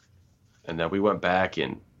doors, and then we went back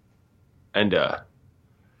in end of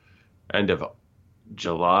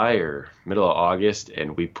July or middle of August,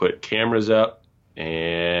 and we put cameras up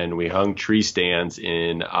and we hung tree stands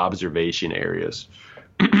in observation areas.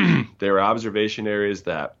 There were observation areas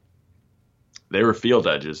that they were field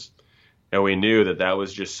edges, and we knew that that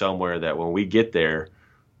was just somewhere that when we get there,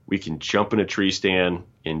 we can jump in a tree stand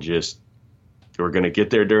and we're going to get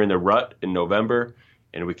there during the rut in November,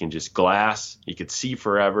 and we can just glass. You could see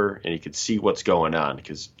forever, and you could see what's going on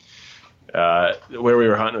because where we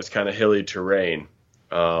were hunting was kind of hilly terrain.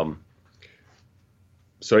 And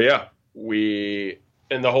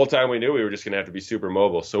the whole time we knew we were just going to have to be super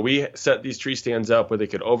mobile. So we set these tree stands up where they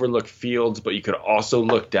could overlook fields, but you could also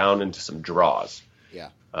look down into some draws. Yeah.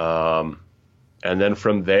 And then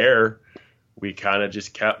from there, we kind of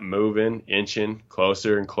just kept moving, inching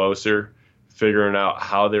closer and closer, figuring out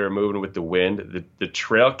how they were moving with the wind. The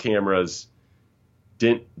trail cameras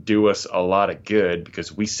didn't do us a lot of good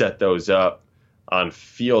because we set those up on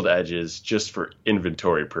field edges just for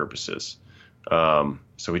inventory purposes.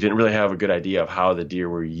 So we didn't really have a good idea of how the deer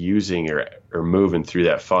were using or moving through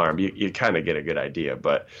that farm. You kind of get a good idea,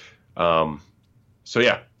 but the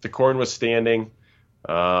corn was standing.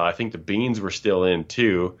 I think the beans were still in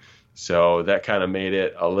too, so that kind of made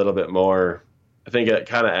it a little bit more. I think it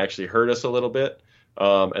kind of actually hurt us a little bit.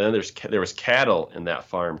 And then there was cattle in that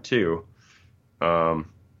farm too.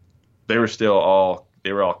 They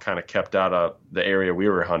were all kind of kept out of the area we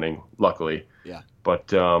were hunting, luckily. Yeah.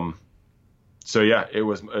 But it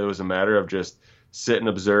was a matter of just sit and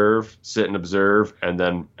observe, and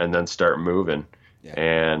then start moving. Yeah.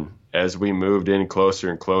 And as we moved in closer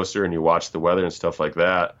and closer, and you watch the weather and stuff like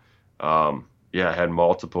that, I had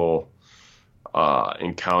multiple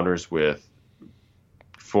encounters with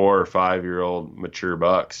 4 or 5 year old mature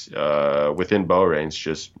bucks within bow range,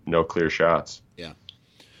 just no clear shots. Yeah.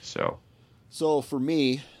 So for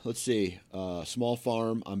me, let's see, small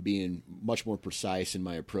farm, I'm being much more precise in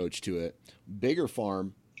my approach to it. Bigger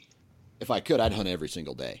farm, if I could, I'd hunt every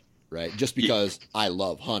single day, right? Just because I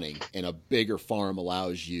love hunting, and a bigger farm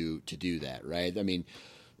allows you to do that, right? I mean,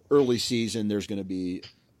 early season, there's going to be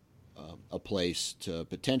a place to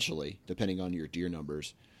potentially, depending on your deer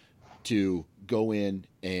numbers, to go in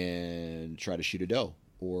and try to shoot a doe,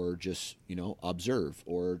 or just, observe,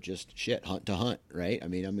 or just hunt to hunt, right? I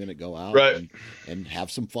mean, I'm going to go out and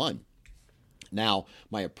have some fun. Now,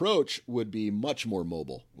 my approach would be much more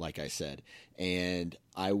mobile, like I said, and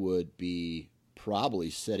I would be probably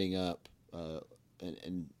setting up,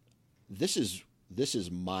 and this is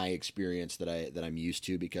my experience that I'm used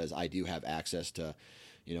to, because I do have access to,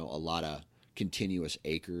 a lot of continuous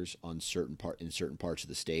acres in certain parts of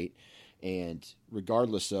the state. And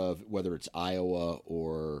regardless of whether it's Iowa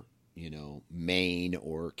or Maine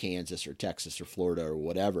or Kansas or Texas or Florida or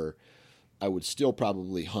whatever, I would still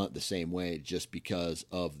probably hunt the same way just because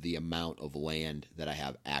of the amount of land that I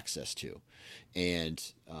have access to. And,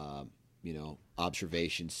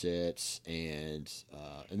 observation sits and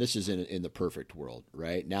this is in the perfect world,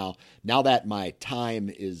 right? Now that my time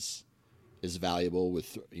is valuable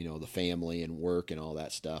with, the family and work and all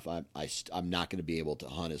that stuff, I'm not going to be able to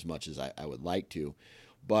hunt as much as I would like to,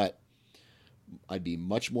 but I'd be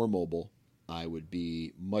much more mobile. I would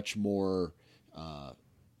be much more,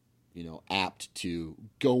 apt to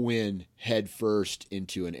go in head first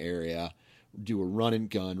into an area, do a run and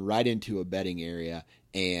gun right into a bedding area,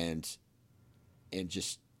 and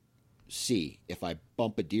just see if I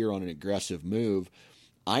bump a deer on an aggressive move.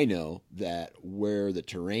 I know that where the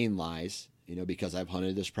terrain lies, because I've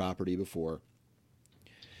hunted this property before,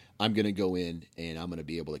 I'm going to go in and I'm going to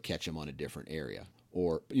be able to catch them on a different area,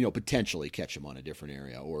 or, potentially catch them on a different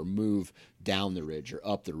area, or move down the ridge or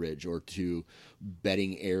up the ridge, or to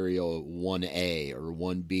bedding area 1A or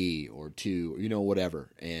 1B or 2, whatever,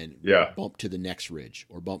 and bump to the next ridge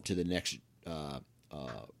or bump to the next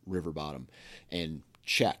river bottom and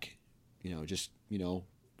check,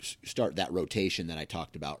 start that rotation that I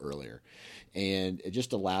talked about earlier. And it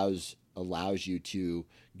just allows you to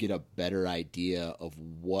get a better idea of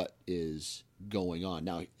what is going on.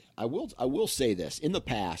 Now, I will say this. In the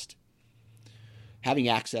past, having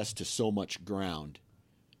access to so much ground,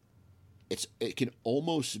 it can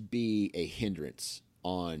almost be a hindrance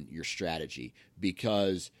on your strategy,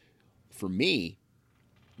 because for me,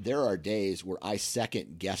 there are days where I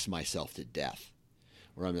second guess myself to death,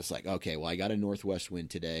 where I'm just like, okay, well, I got a northwest wind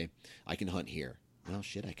today. I can hunt here. Well,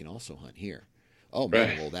 shit, I can also hunt here. Oh, man,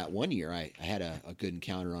 right. Well, that one year I had a good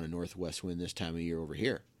encounter on a northwest wind this time of year over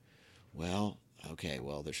here. Well, okay,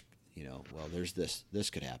 well, there's this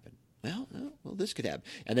could happen. Well, this could happen.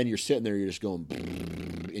 And then you're sitting there, you're just going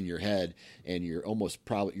in your head, and you're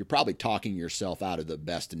probably talking yourself out of the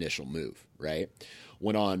best initial move, right?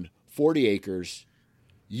 When on 40 acres,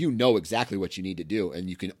 you know exactly what you need to do, and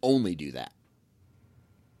you can only do that.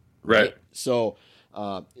 Right. So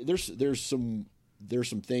there's some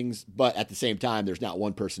things, but at the same time, there's not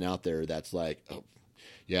one person out there that's like, oh,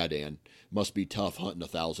 yeah, Dan, must be tough hunting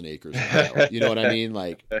 1,000 acres. You know what I mean?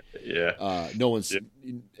 Like, yeah. No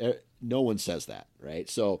one says that, right?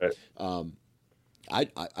 So,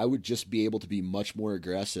 I would just be able to be much more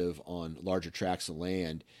aggressive on larger tracts of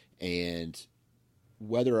land, and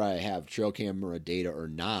whether I have trail camera data or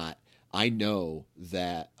not, I know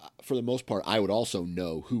that for the most part, I would also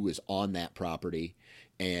know who is on that property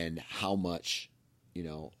and how much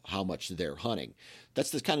they're hunting.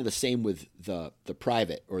 That's kind of the same with the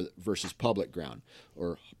private or versus public ground,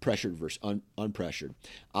 or pressured versus unpressured.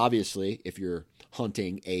 Obviously, if you're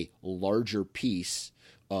hunting a larger piece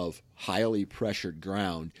of highly pressured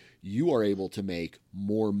ground, you are able to make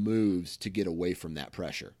more moves to get away from that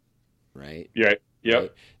pressure, right? Yeah. Yep.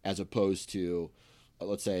 Right? As opposed to,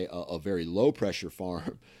 let's say, a very low pressure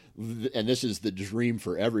farm. And this is the dream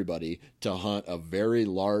for everybody, to hunt a very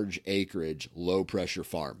large acreage, low pressure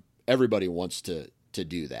farm. Everybody wants to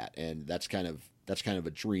do that. And that's kind of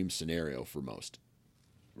a dream scenario for most.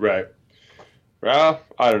 Right. Well,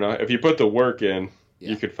 I don't know. If you put the work in,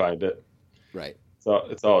 you could find it. Right. So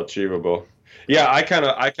it's all achievable. Yeah. I kind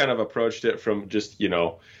of approached it from just,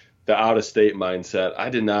 the out of state mindset.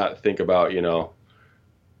 I did not think about,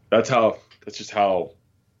 that's just how,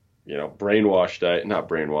 brainwashed, not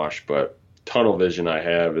brainwashed, but tunnel vision I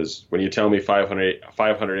have is when you tell me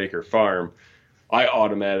 500 acre farm, I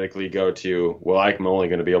automatically go to, well, I'm only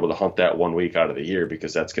going to be able to hunt that 1 week out of the year,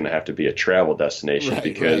 because that's going to have to be a travel destination. Right,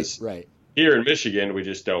 because right. Here in Michigan, we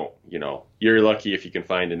just don't, you're lucky if you can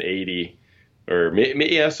find an 80 or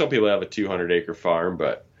some people have a 200 acre farm,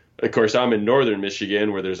 but of course I'm in northern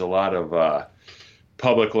Michigan where there's a lot of,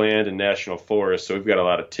 public land and national forests. So we've got a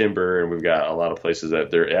lot of timber, and we've got a lot of places that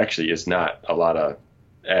there actually is not a lot of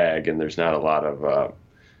ag, and there's not a lot of,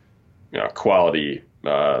 quality,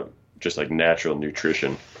 just like natural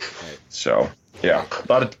nutrition. Right. So yeah,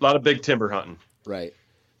 a lot of big timber hunting. Right.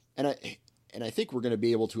 And I think we're going to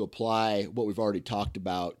be able to apply what we've already talked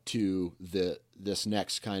about to this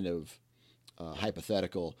next kind of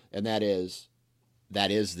hypothetical. And that is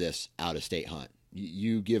this out of state hunt.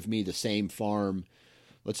 You give me the same farm.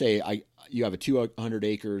 Let's say you have a 200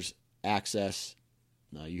 acres access.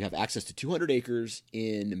 You have access to 200 acres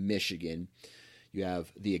in Michigan. You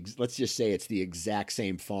have let's just say it's the exact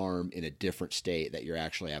same farm in a different state that you're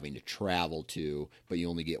actually having to travel to, but you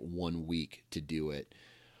only get 1 week to do it.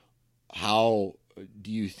 How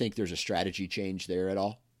do you think there's a strategy change there at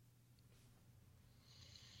all?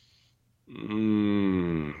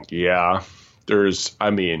 Yeah, you're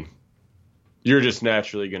just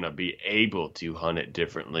naturally going to be able to hunt it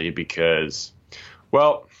differently because,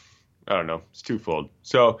 well, I don't know. It's twofold.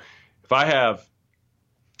 So if I have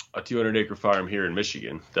a 200-acre farm here in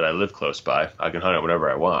Michigan that I live close by, I can hunt it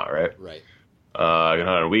whenever I want, right? Right. I can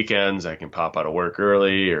hunt on weekends. I can pop out of work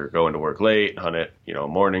early or go into work late, hunt it,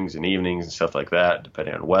 mornings and evenings and stuff like that,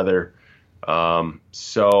 depending on weather.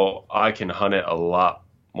 So I can hunt it a lot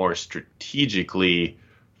more strategically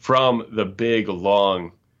from the big,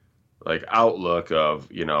 long, like outlook of,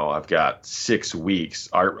 I've got 6 weeks.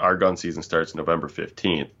 Our gun season starts November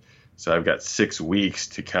 15th. So I've got 6 weeks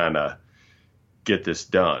to kind of get this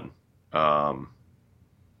done. Not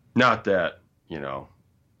that,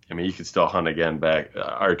 you can still hunt again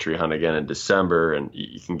archery hunt again in December, and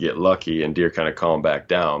you can get lucky and deer kind of calm back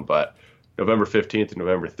down. But November 15th and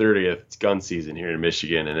November 30th, it's gun season here in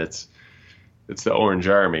Michigan, and it's the Orange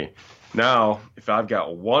Army. Now, if I've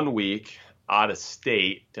got 1 week out of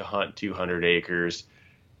state to hunt 200 acres,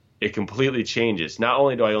 it completely changes. Not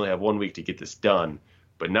only do I only have 1 week to get this done,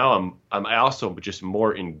 but now I'm also just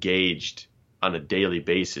more engaged on a daily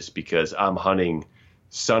basis because I'm hunting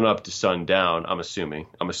sun up to sundown. I'm assuming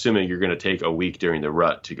you're going to take a week during the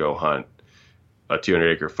rut to go hunt a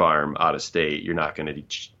 200-acre farm out of state. You're not going to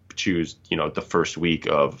choose, the first week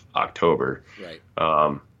of October. Right.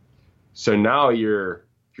 So now you're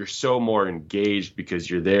so more engaged because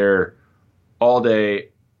you're there all day,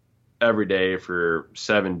 every day for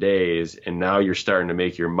 7 days, and now you're starting to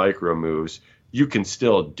make your micro moves. You can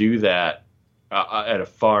still do that at a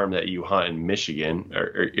farm that you hunt in Michigan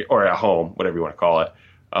or at home, whatever you want to call it.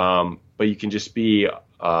 But you can just be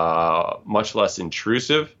much less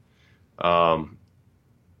intrusive. I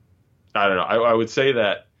don't know. I would say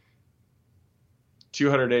that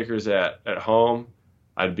 200 acres at home,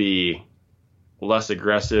 I'd be less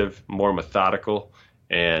aggressive, more methodical,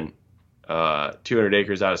 and 200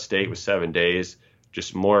 acres out of state with 7 days,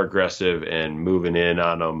 just more aggressive and moving in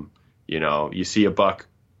on them. You see a buck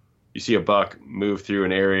move through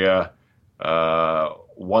an area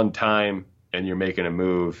one time, and you're making a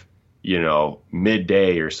move,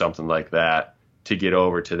 midday or something like that to get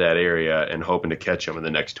over to that area and hoping to catch them in the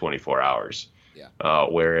next 24 hours. Yeah.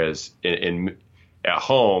 Whereas at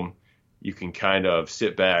home, you can kind of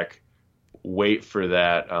sit back, wait for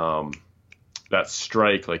that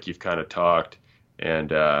strike, like you've kind of talked, and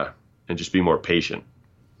just be more patient.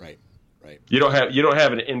 Right. You don't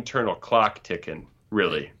have an internal clock ticking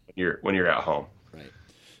really when you're at home. Right.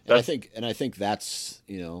 And I think that's,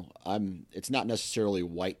 it's not necessarily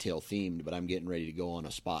whitetail themed, but I'm getting ready to go on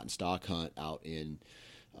a spot and stock hunt out in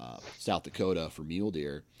South Dakota for mule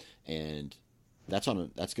deer, and that's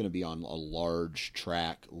going to be on a large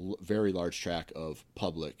track, very large track of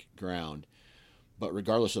public ground. But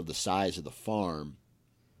regardless of the size of the farm,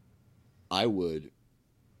 I would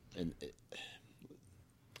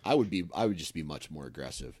just be much more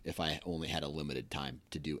aggressive if I only had a limited time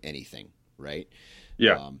to do anything, right?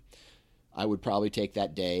 Yeah. I would probably take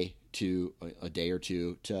that day to a day or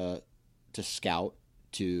two to scout,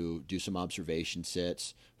 to do some observation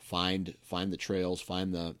sits, find the trails,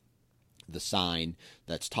 find the sign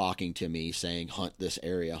that's talking to me saying hunt this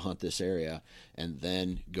area, and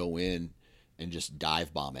then go in and just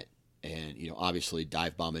dive bomb it. And, obviously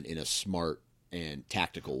dive bomb it in a smart and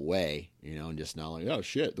tactical way, and just not like, oh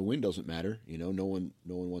shit, the wind doesn't matter. No one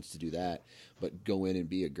wants to do that, but go in and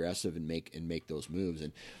be aggressive and make those moves.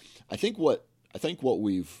 And I think what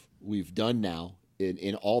we've done now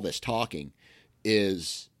in all this talking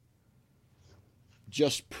is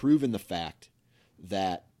just proven the fact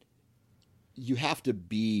that you have to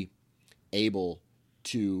be able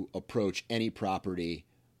to approach any property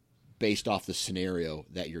based off the scenario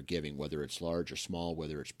that you're giving, whether it's large or small,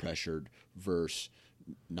 whether it's pressured versus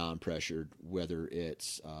non-pressured, whether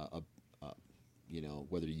it's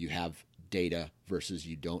whether you have data versus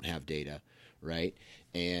you don't have data, right?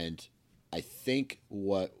 And I think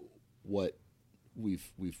what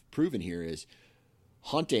we've proven here is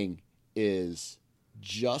hunting is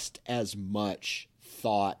just as much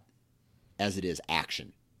thought as it is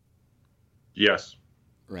action. Yes.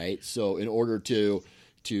 Right. So in order to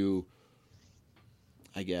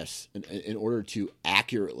I guess in order to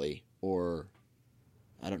accurately, or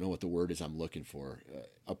I don't know what the word is I'm looking for,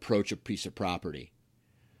 approach a piece of property,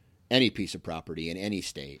 any piece of property in any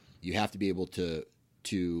state, you have to be able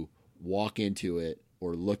to walk into it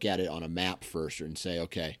or look at it on a map first and say,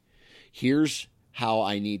 okay, here's how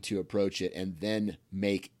I need to approach it, and then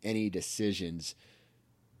make any decisions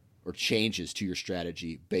or changes to your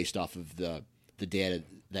strategy based off of the data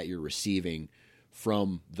that you're receiving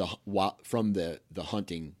from the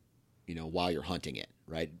hunting, while you're hunting it,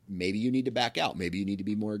 right? Maybe you need to back out. Maybe you need to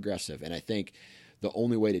be more aggressive. And I think the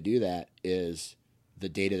only way to do that is the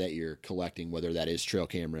data that you're collecting, whether that is trail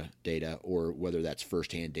camera data or whether that's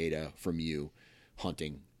firsthand data from you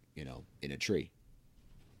hunting, in a tree.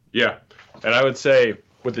 Yeah. And I would say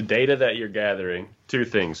with the data that you're gathering, two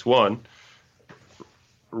things. One,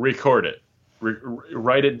 record it,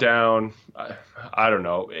 write it down. I don't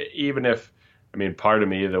know. Even if, part of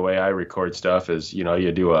me, the way I record stuff is, you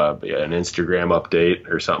do an Instagram update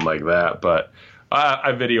or something like that. But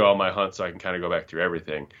I video all my hunts so I can kind of go back through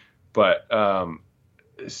everything. But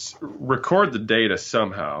record the data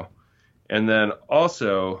somehow. And then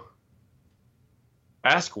also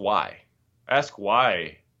ask why. Ask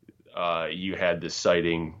why you had this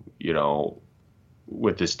sighting,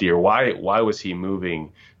 with this deer. Why was he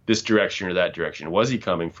moving this direction or that direction? Was he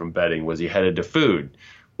coming from bedding? Was he headed to food?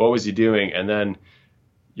 What was he doing? And then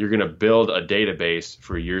you're going to build a database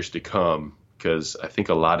for years to come, because I think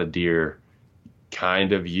a lot of deer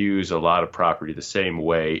kind of use a lot of property the same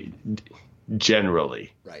way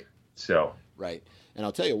generally. Right. So. Right. And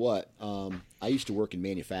I'll tell you what, I used to work in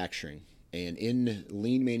manufacturing, and in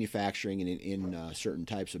lean manufacturing and in certain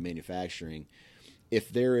types of manufacturing, if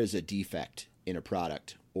there is a defect in a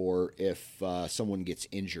product, or if someone gets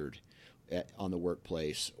injured on the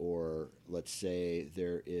workplace, or let's say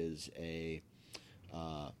there is a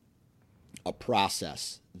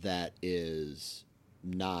process that is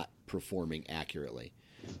not performing accurately,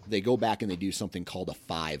 they go back and they do something called a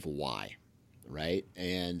 5 why, right?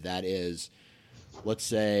 And that is, let's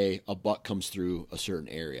say a buck comes through a certain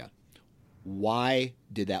area. Why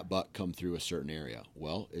did that buck come through a certain area?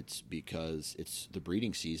 Well, it's because it's the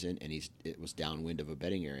breeding season and it was downwind of a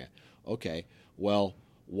bedding area. Okay, well,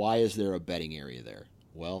 why is there a bedding area there?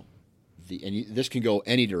 Well, this can go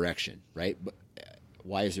any direction, right? But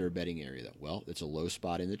why is there a bedding area there? Well, it's a low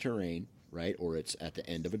spot in the terrain, right? Or it's at the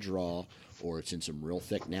end of a draw, or it's in some real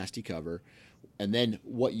thick, nasty cover. And then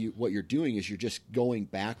what you're doing is you're just going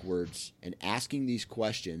backwards and asking these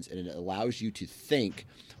questions, and it allows you to think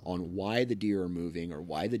on why the deer are moving, or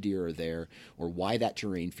why the deer are there, or why that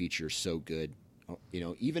terrain feature is so good.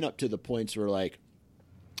 Even up to the points where like,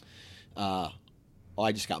 I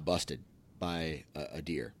just got busted by a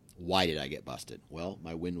deer. Why did I get busted? Well,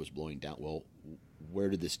 my wind was blowing down. Well, where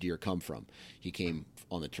did this deer come from? He came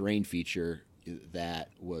on the terrain feature that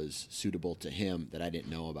was suitable to him that I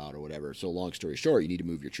didn't know about or whatever. So long story short, you need to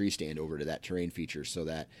move your tree stand over to that terrain feature so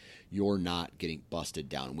that you're not getting busted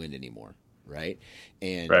downwind anymore, right?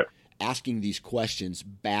 And right. Asking these questions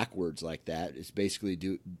backwards like that is basically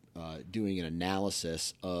doing an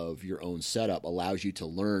analysis of your own setup, allows you to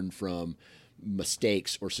learn from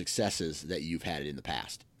mistakes or successes that you've had in the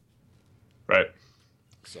past. Right.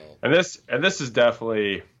 So and this is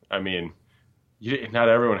definitely, not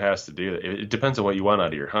everyone has to do it. It depends on what you want out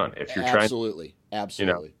of your hunt. If you're absolutely.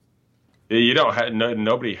 You don't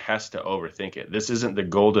nobody has to overthink it. This isn't the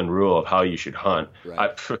golden rule of how you should hunt.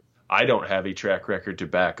 Right. I don't have a track record to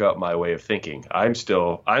back up my way of thinking. I'm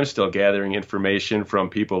still gathering information from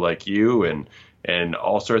people like you and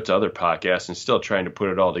all sorts of other podcasts, and still trying to put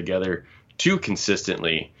it all together to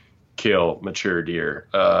consistently kill mature deer.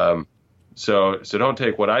 So don't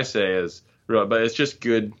take what I say as real, but it's just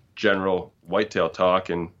good general whitetail talk,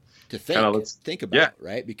 and to think about,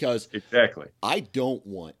 right? Because exactly, I don't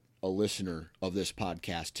want a listener of this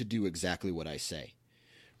podcast to do exactly what I say.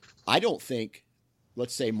 I don't think,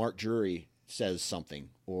 let's say Mark Drury says something,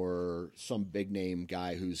 or some big name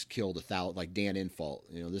guy who's killed 1,000, like Dan Infalt.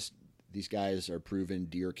 These guys are proven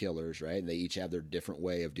deer killers, right? And they each have their different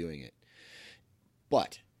way of doing it.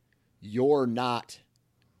 But you're not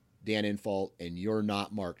Dan Infalt and you're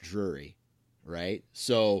not Mark Drury, right?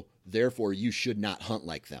 So therefore you should not hunt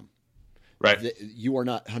like them. Right. You are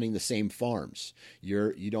not hunting the same farms.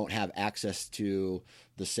 You don't have access to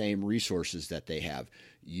the same resources that they have.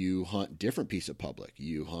 You hunt different piece of public.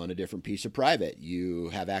 You hunt a different piece of private. You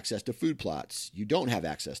have access to food plots. You don't have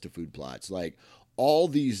access to food plots. Like all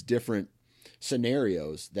these different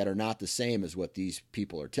scenarios that are not the same as what these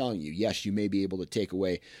people are telling you. Yes, you may be able to take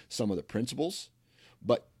away some of the principles,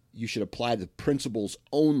 but you should apply the principles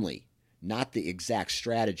only, not the exact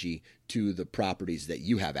strategy to the properties that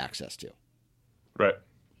you have access to. Right.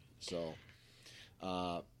 So,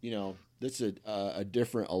 this is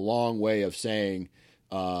a long way of saying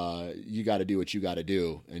you got to do what you got to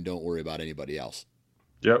do and don't worry about anybody else.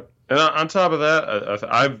 Yep. And on top of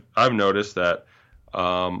that, I've noticed that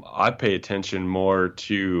I pay attention more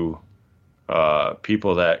to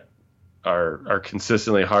people that are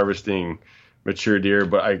consistently harvesting mature deer,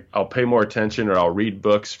 but I'll pay more attention, or I'll read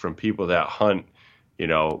books from people that hunt,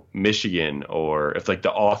 Michigan, or if like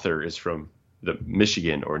the author is from the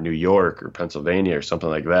Michigan or New York or Pennsylvania or something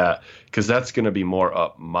like that, because that's going to be more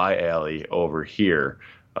up my alley over here.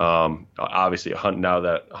 Obviously, now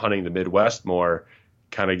that hunting the Midwest more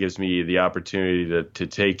kind of gives me the opportunity to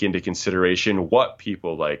take into consideration what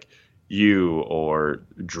people like you or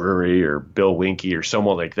Drury or Bill Winke or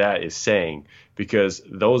someone like that is saying, because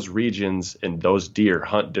those regions and those deer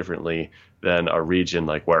hunt differently than a region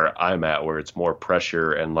like where I'm at, where it's more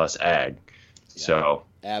pressure and less ag. Yeah, so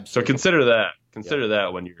absolutely. So consider that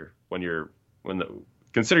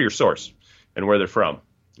consider your source and where they're from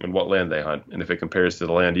and what land they hunt, and if it compares to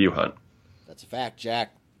the land you hunt. That's a fact,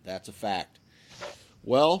 Jack. That's a fact.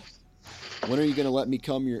 Well, when are you going to let me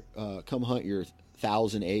come hunt your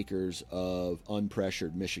 1,000 acres of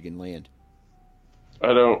unpressured Michigan land?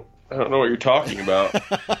 I don't know what you're talking about.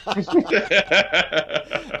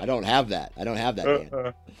 I don't have that,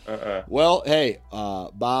 man. Well, hey,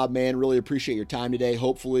 Bob, man, really appreciate your time today.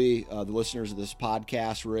 Hopefully, the listeners of this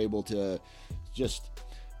podcast were able to just,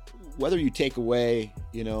 whether you take away,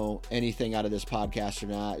 anything out of this podcast or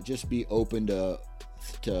not, just be open to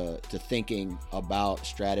thinking about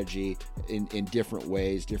strategy in different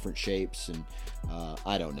ways, different shapes, and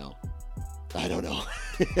I don't know.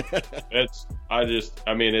 It's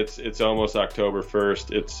almost October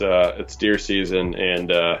 1st. It's deer season,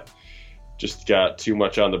 and just got too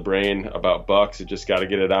much on the brain about bucks. It just got to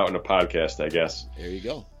get it out in a podcast, I guess. There you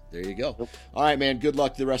go. All right, man. Good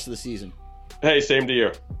luck the rest of the season. Hey, same to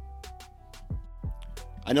you.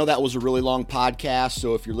 I know that was a really long podcast,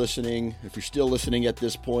 so if you're still listening at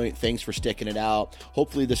this point, thanks for sticking it out.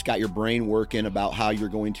 Hopefully this got your brain working about how you're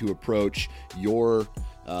going to approach your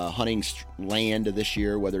hunting land this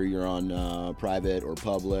year, whether you're on private or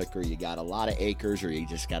public, or you got a lot of acres, or you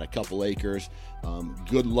just got a couple acres.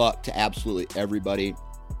 Good luck to absolutely everybody.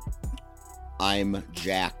 I'm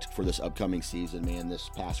jacked for this upcoming season, man.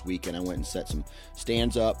 This past weekend, I went and set some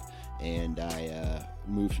stands up, and I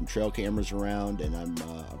moved some trail cameras around, and I'm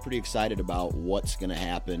pretty excited about what's going to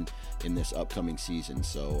happen in this upcoming season.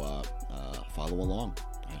 So follow along.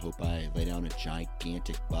 I hope I lay down a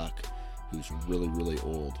gigantic buck who's really, really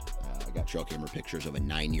old. I got trail camera pictures of a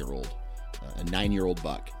 9-year-old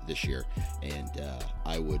buck this year, and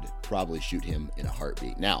I would probably shoot him in a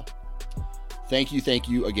heartbeat. Now, thank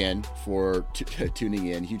you again for tuning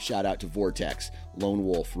in. Huge shout out to Vortex, Lone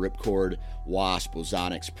Wolf, Ripcord, Wasp,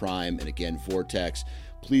 Ozonics, Prime, and again, Vortex.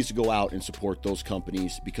 Please go out and support those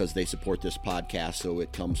companies because they support this podcast, so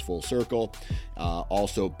it comes full circle.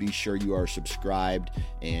 Also, be sure you are subscribed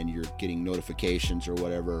and you're getting notifications or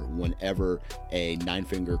whatever whenever a Nine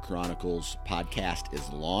Finger Chronicles podcast is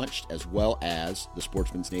launched, as well as the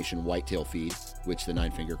Sportsman's Nation Whitetail feed, which the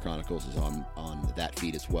Nine Finger Chronicles is on that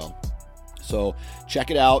feed as well. So check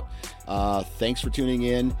it out. Thanks for tuning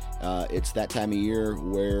in. It's that time of year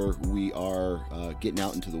where we are getting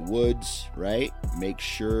out into the woods, right? Make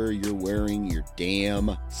sure you're wearing your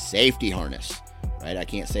damn safety harness, right? I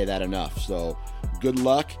can't say that enough. So good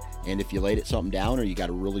luck. And if you laid something down or you got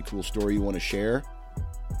a really cool story you want to share,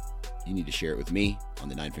 you need to share it with me on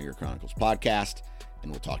the Nine Finger Chronicles podcast, and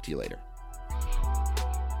we'll talk to you later.